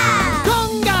 Conga.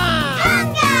 Conga.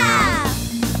 Conga.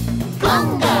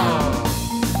 Conga.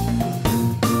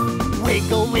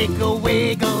 Wiggle, wiggle,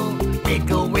 wiggle.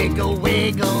 Wiggle, wiggle,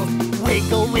 wiggle.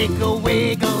 Wiggle, wiggle,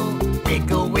 wiggle.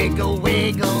 Wiggle, wiggle,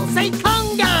 wiggle. Say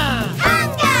conga.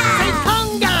 Conga. Say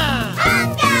conga.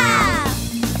 Conga.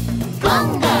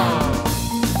 Conga.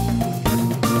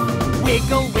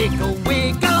 Wiggle, wiggle,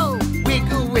 wiggle.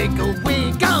 Wiggle, wiggle,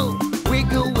 wiggle.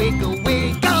 Wiggle, wiggle,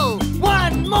 wiggle.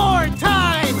 One more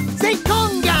time. Say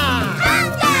conga.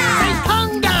 Conga. Say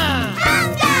conga.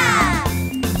 Conga.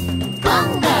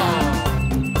 Conga.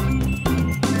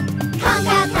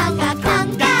 Conga, conga,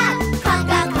 conga.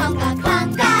 Conga, conga,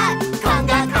 conga.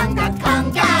 Conga, conga,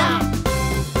 conga.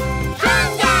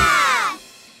 Conga.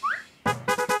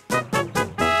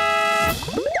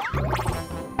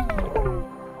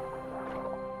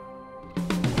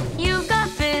 You've got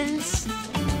fins,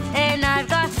 and I've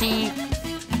got feet.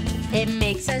 It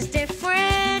makes us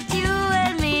different, you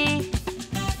and me.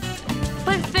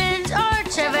 But fins are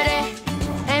chévere,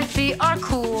 and feet are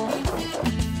cool.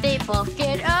 They both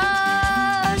get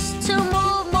us to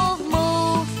move, move,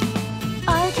 move.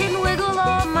 I can wiggle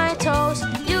all my toes.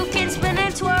 You can spin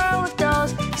and twirl with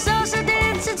those. Salsa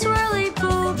dance and twirly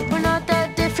poo. We're not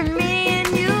that different, me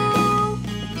and you.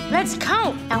 Let's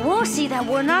count, and we'll see that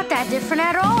we're not that different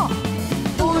at all.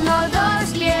 Uno,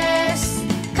 dos, yes.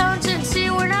 Count and see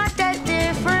we're not that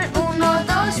different. Uno,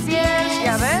 dos, yes.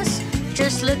 Ya ves?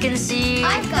 Just look and see.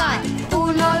 I've got.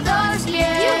 Uno, dos,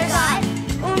 yes. You've got.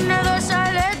 Una, dos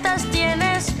aletas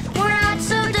tienes. We're not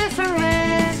so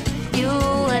different, you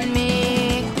and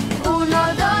me. Uno,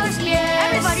 dos, yes.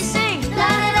 Everybody sing. La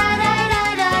da da da da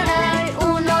da da.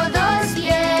 Uno, dos,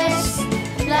 yes.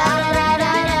 La da da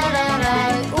da da da da.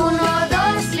 Uno,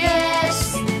 dos, yes.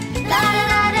 La da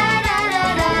da da da da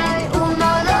da.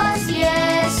 Uno, dos,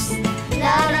 yes.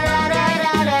 La da da da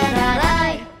da da da da.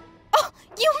 Oh,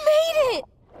 you made it!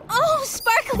 Oh,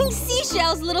 sparkling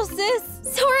seashells, little sis.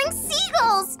 Soaring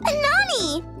seagulls! A Nani!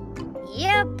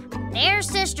 Yep, they're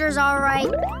sisters, all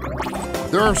right.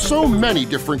 There are so many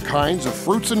different kinds of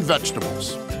fruits and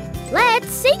vegetables.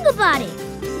 Let's sing about it.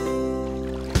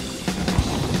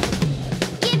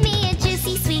 Give me a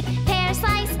juicy sweet pear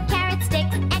slice, carrot stick,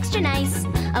 extra nice.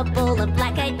 A bowl of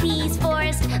black-eyed peas,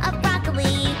 forest of broccoli.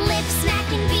 Lip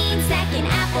smacking, bean snacking,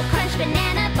 apple crunch,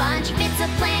 banana bunch. If it's a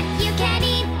plant you can't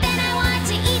eat, then I want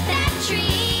to eat that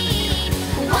tree.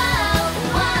 Whoa!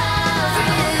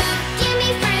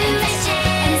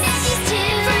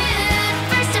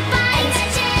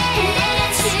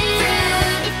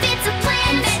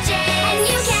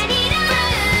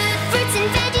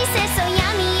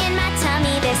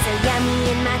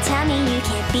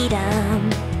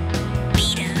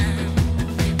 Beat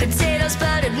 'em. Potatoes,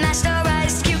 buttered, mashed or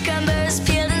riced, cucumbers,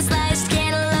 peeled and sliced,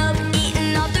 cantaloupe,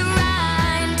 eaten off the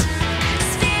rind.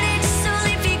 Spinach, so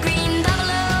leafy green,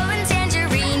 buffalo and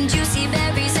tangerine, juicy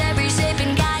berries, every shape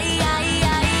and kind.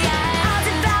 I'll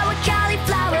devour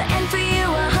cauliflower, and for you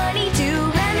a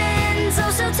honeydew. Lemons,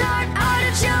 oh so tart,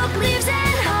 artichoke, leaves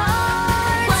and hearts.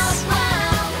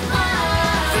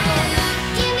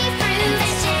 Give me fruit and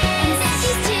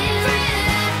veggies too.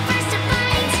 First a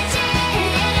bite and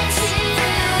then a chew.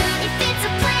 If it's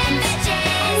a plant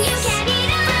and you can't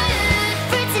eat 'em.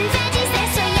 Fruits and veggies,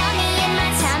 they're so yummy in my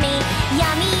tummy.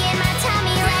 Yummy in my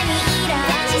tummy, let me eat 'em.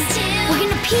 Veggies too. We're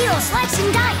gonna peel, slice,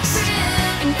 and dice.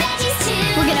 And veggies too.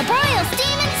 We're gonna broil,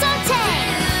 steam, and saute.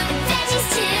 And veggies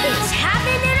too. It's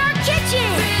happening in our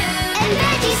kitchen. And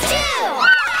veggies too.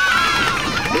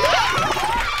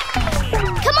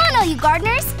 Come on, all you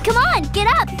gardeners. Come on, get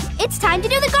up. It's time to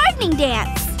do the gardening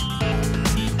dance.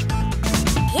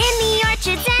 In the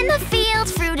orchards and the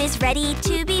fields, fruit is ready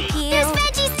to be peeled. There's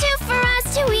veggies too for us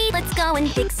to eat. Let's go and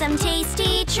pick some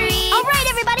tasty treats. All right,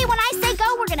 everybody, when I say go,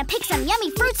 we're gonna pick some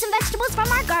yummy fruits and vegetables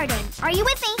from our garden. Are you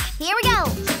with me? Here we go.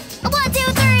 1,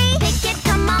 2, 3. Pick it,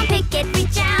 come on, pick it,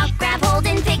 reach out, grab hold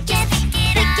and pick it.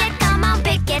 Pick it, come on,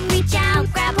 pick it, reach out,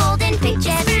 grab hold and pick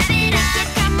it. Pick it,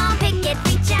 come on, pick it,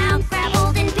 reach out, grab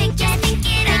hold and pick it.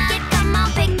 Pick it, come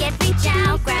on, pick it, reach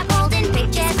out, grab hold and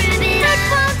pick it. Fruit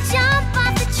won't jump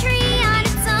off the tree on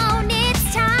its own. It's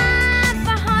time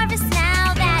for harvest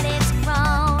now that it's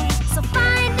grown. So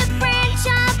find a branch,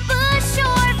 a bush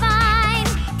or vine.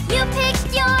 You pick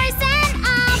yours and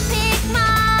I'll pick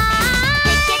mine.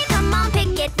 Pick it, come on,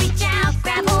 pick it, reach out,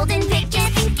 grab hold and pick it.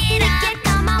 Pick it,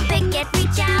 come on, pick it,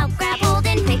 reach out, grab hold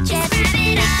and pick it.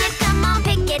 Pick it, come on,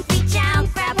 pick it, reach out,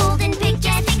 grab hold and pick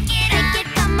it. Pick it,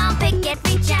 come on, pick it,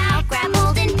 reach out, grab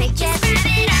hold and pick it.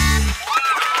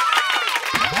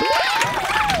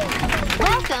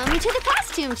 Welcome to the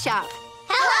costume shop.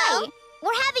 Hello!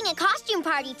 We're having a costume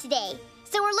party today,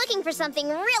 so we're looking for something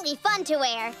really fun to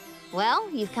wear. Well,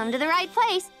 you've come to the right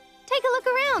place. Take a look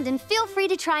around and feel free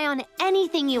to try on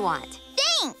anything you want.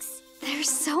 Thanks! There's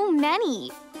so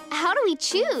many. How do we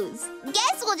choose?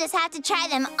 Guess we'll just have to try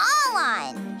them all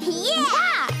on.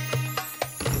 Yeah!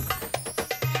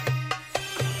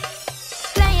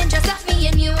 Playing dress up, me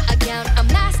and you, a gown, a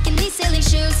mask, and these silly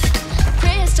shoes.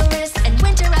 Crystal wrists and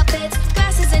winter outfits,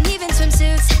 glasses and even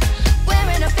swimsuits.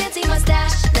 Wearing a fancy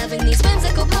mustache, loving these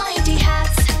whimsical pointy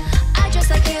hats. I dress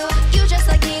like you dress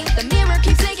like me. The mirror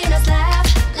keeps making us laugh.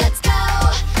 Let's go,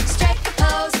 strike a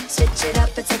pose, switch it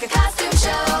up, it's like a costume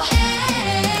show.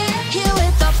 Here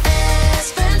with our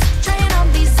best friends, trying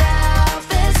on these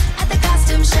outfits at the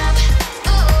costume shop.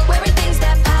 Wearing things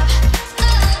that pop.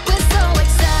 We're so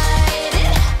excited,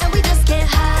 and we just can't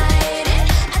hide it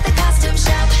at the costume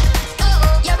shop.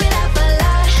 Yeah, we laugh a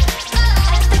lot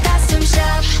at the costume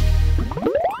shop.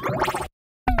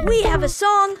 We have a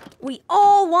song we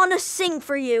all want to sing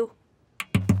for you.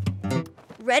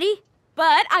 Ready?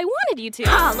 But I wanted you to.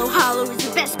 Hollow, Hollow is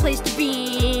the best place to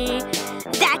be.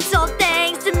 That's all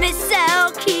thanks to Miss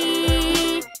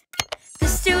Selkie. The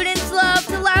students love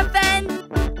to laugh and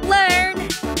learn.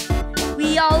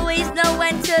 We always know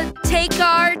when to take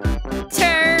our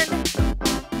turn.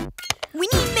 We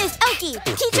need Miss Elkie Rocky,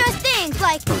 teach us things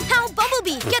like how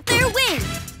bumblebees get their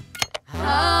wings.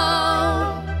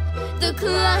 How the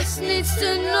class needs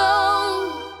to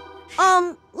know.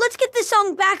 Let's get this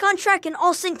song back on track and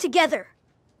all sing together.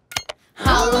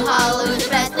 Hollow, hollow's the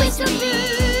best place to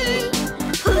be.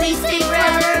 Please sing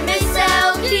forever, Miss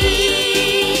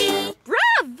Selkie.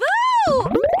 Bravo!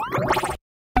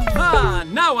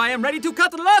 Now I am ready to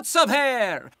cut lots of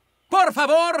hair. Por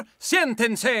favor,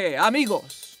 siéntense,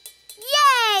 amigos.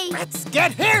 Yay! Let's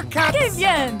get haircuts! ¡Qué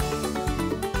bien!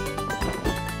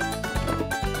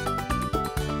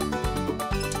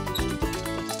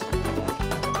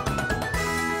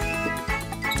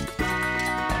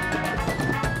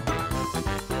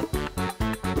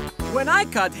 When I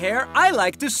cut hair, I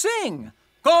like to sing.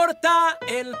 Corta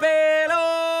el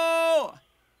pelo.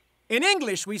 In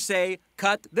English, we say,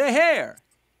 cut the hair.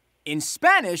 In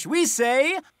Spanish, we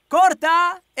say,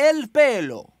 corta el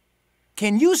pelo.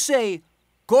 Can you say,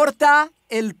 corta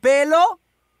el pelo?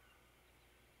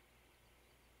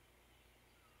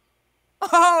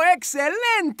 Oh,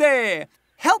 excelente!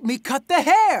 Help me cut the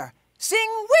hair.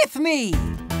 Sing with me.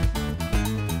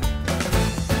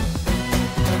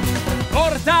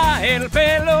 Corta el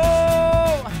pelo.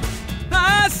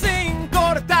 Así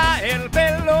corta el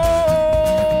pelo.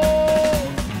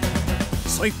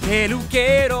 Soy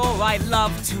peluquero, I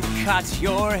love to cut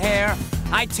your hair.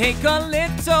 I take a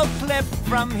little clip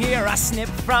from here, I snip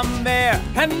from there.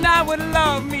 And I would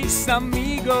love me some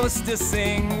amigos to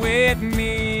sing with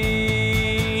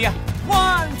me.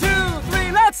 1, 2,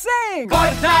 3, let's sing!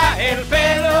 Corta el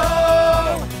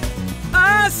pelo.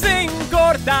 Así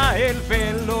corta el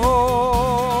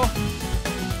pelo.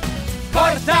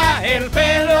 Corta el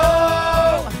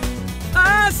pelo.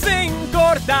 Así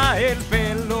corta el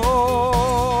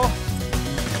pelo.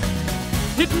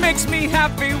 It makes me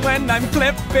happy when I'm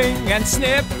clipping and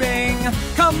snipping.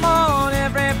 Come on,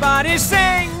 everybody,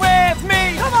 sing with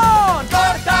me. Come on!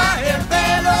 Corta el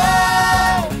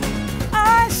pelo.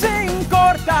 Así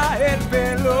corta el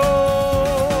pelo.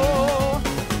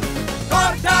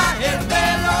 Corta el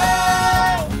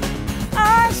pelo.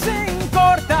 Así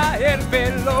corta el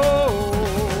pelo.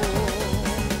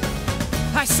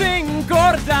 Así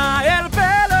corta el pelo.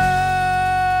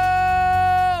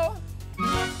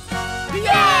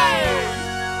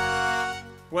 Yay!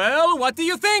 Well, what do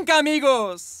you think,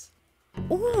 amigos?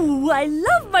 Ooh, I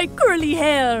love my curly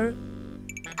hair.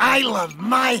 I love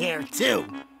my hair, too.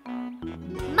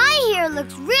 My hair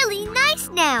looks really nice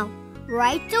now.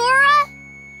 Right, Dora?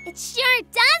 It sure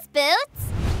does, Boots.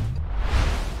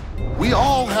 We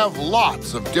all have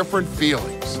lots of different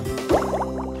feelings.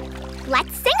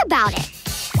 Let's sing about it.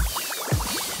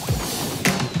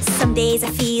 Some days I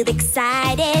feel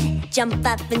excited, jump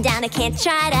up and down, I can't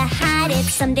try to hide it.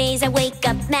 Some days I wake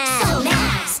up mad, so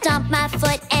mad. Stomp my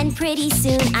foot and pretty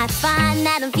soon I find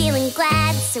that I'm feeling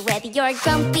glad. So whether you're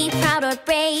grumpy, proud or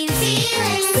brave,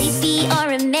 feelings. Sleepy or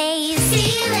amazed,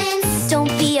 feelings.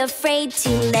 Don't be afraid to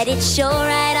let it show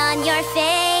right on your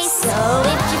face. So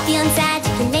if you're feeling sad,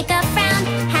 you can make a frown.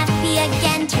 Happy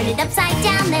again, turn it upside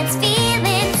down, that's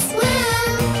feelings. Woo.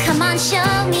 Come on, show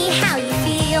me how you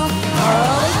feel.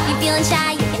 Oh, if you're feeling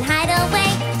shy, you can hide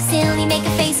away. Silly, make a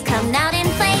face, come out and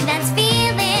play, that's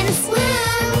feelings. Woo.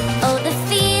 Oh, the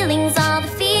feelings, all the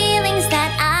feelings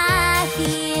that I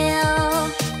feel.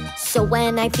 So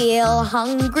when I feel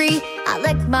hungry, I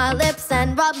lick my lips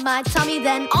and rub my tummy.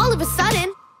 Then all of a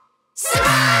sudden,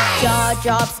 surprise! Jaw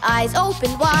drops, eyes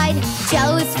open wide.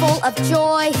 Jealous, full of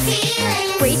joy.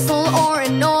 Feelings. Grateful or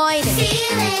annoyed.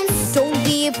 Feelings. Don't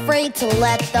be afraid to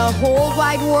let the whole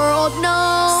wide world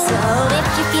know. So if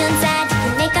you're feeling sad, you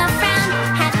can make a frown.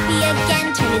 Happy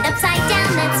again, turn it upside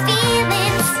down, that's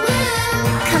feelings. Woo.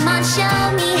 Come on,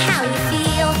 show me how you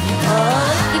feel.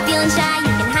 Oh, if you're feeling shy,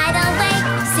 you can hide away.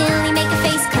 Silly, make a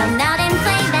face, come out and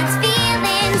play, that's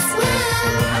feelings. Woo.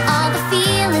 All the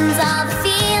feelings that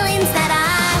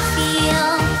I feel.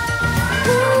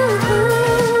 Ooh,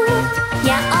 ooh.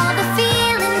 Yeah, all the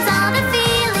feelings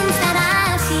that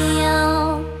I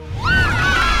feel.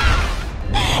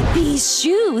 These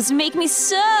shoes make me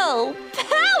so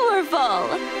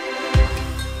powerful.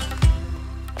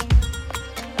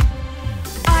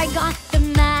 I got the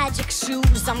magic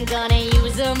shoes, I'm gonna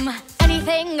use them.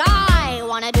 Anything I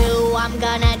wanna do, I'm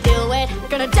gonna do it.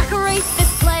 Gonna decorate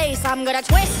this place, I'm gonna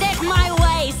twist it my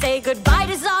way. Say goodbye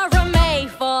to Zara May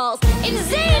Falls in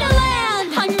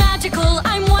Zenaland. I'm magical,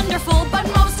 I'm wonderful, but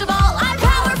most of all, I'm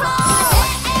powerful.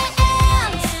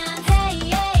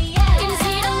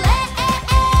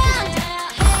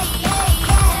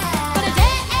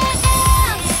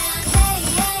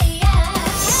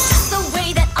 The way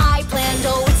that I planned,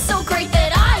 oh, it's so great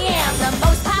that I am the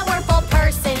most powerful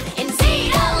person in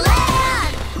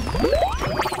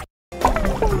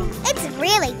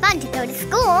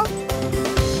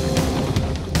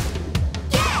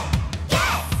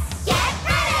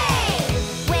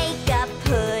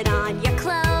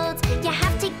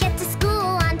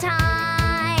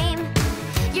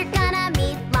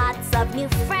new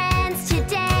friends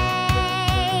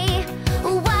today.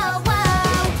 Whoa,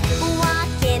 whoa.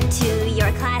 Walk into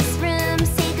your classroom,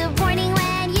 say good morning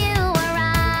when you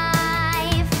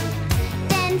arrive.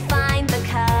 Then find the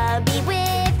cubby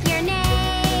with your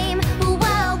name.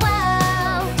 Whoa,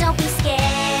 whoa. Don't be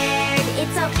scared,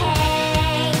 it's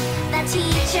okay. The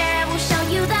teacher will show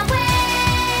you the way.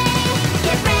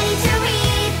 Get ready to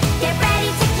read, get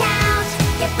ready to count,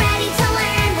 get ready to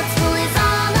learn what school is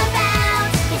all about.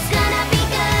 It's gonna be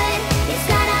good, it's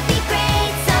gonna be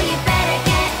great, so you better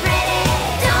get ready.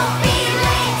 Don't be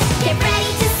late. Get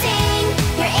ready to sing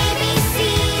your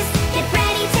ABCs, get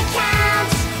ready to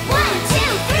count. 1,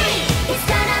 2, 3. It's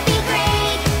gonna be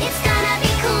great, it's gonna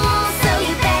be cool, so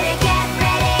you better get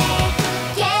ready.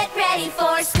 Get ready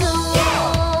for school.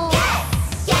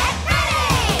 Get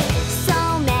ready. So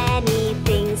many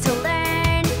things to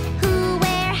learn. Who,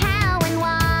 where, how, and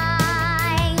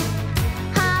why.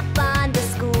 Hop on the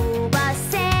school bus,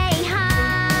 say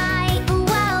hi.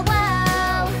 Whoa,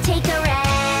 whoa. Take a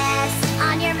rest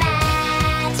on your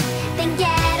mat. Then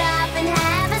get up and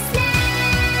have a snack.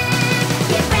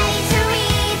 Get ready to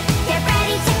read. Get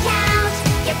ready to count.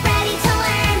 Get ready to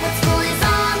learn what school is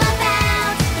all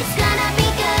about. It's gonna be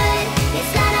good.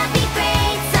 It's gonna be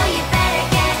great. So you better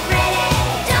get ready.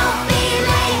 Don't be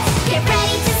late. Get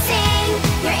ready to sing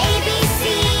your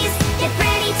ABCs. Get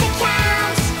ready to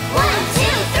count. 1,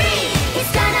 2, 3.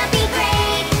 It's gonna be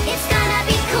great. It's gonna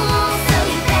be cool. So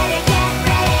you better get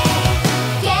ready.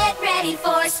 Get ready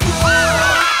for school.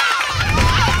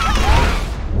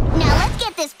 Now let's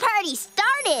get this party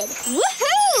started.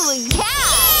 Woohoo! Yeah!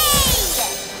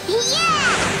 Yeah!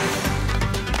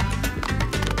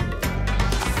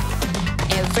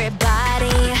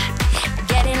 Everybody,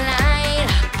 get in line.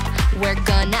 We're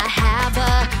gonna have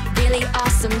a really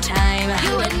awesome time.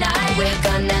 You and I, we're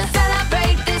gonna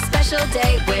celebrate this special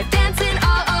day. We're dancing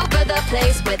all over the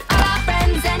place with all our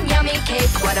friends and yummy cake.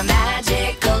 What a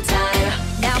magical time.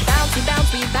 Now bouncy,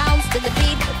 bounce, we bounce to the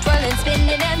beat. Twirling,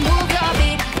 spinning, and move your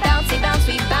feet. Bouncy, bounce,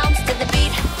 we bounce to the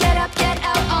beat. Get up, get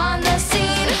out on the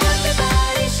scene.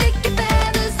 Everybody shake your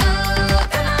feathers, oh,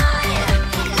 come on.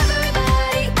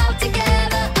 Everybody all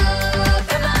together, oh,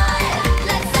 come on.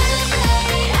 Let's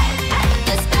celebrate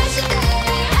the special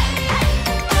day.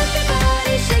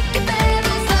 Everybody shake your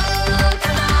feathers, oh,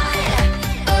 come on.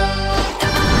 Oh,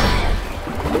 come on.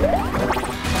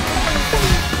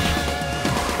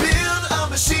 Build a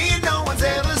machine no one's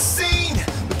ever seen.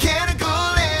 Mechanical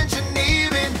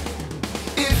engineering.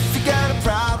 If you got a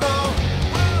problem,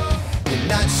 you're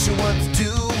not sure what to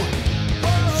do,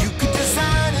 you could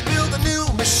design and build a new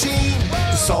machine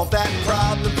to solve that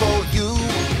problem for you.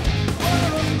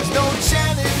 There's no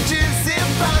challenges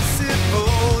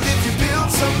impossible if you build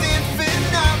something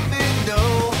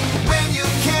phenomenal. When you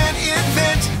can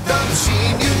invent the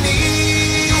machine you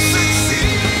need, you'll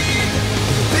succeed.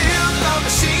 Build a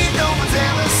machine no one's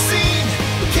ever seen.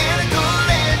 Mechanical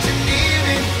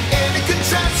engineering. Any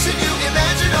contraption you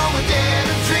imagine or would dare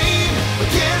to dream.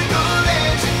 Mechanical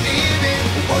engineering.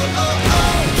 Oh, oh,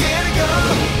 oh. Mechanical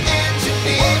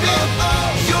engineering.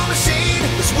 Your machine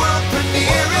is world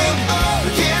premiering.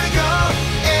 Mechanical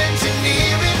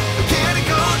engineering.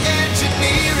 Mechanical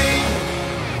engineering.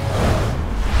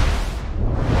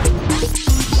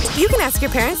 You can ask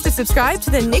your parents to subscribe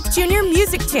to the Nick Jr.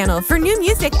 Music Channel for new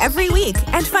music every week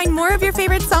and find more of your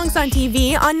favorite songs on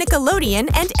TV on Nickelodeon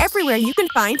and everywhere you can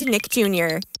find Nick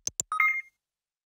Jr.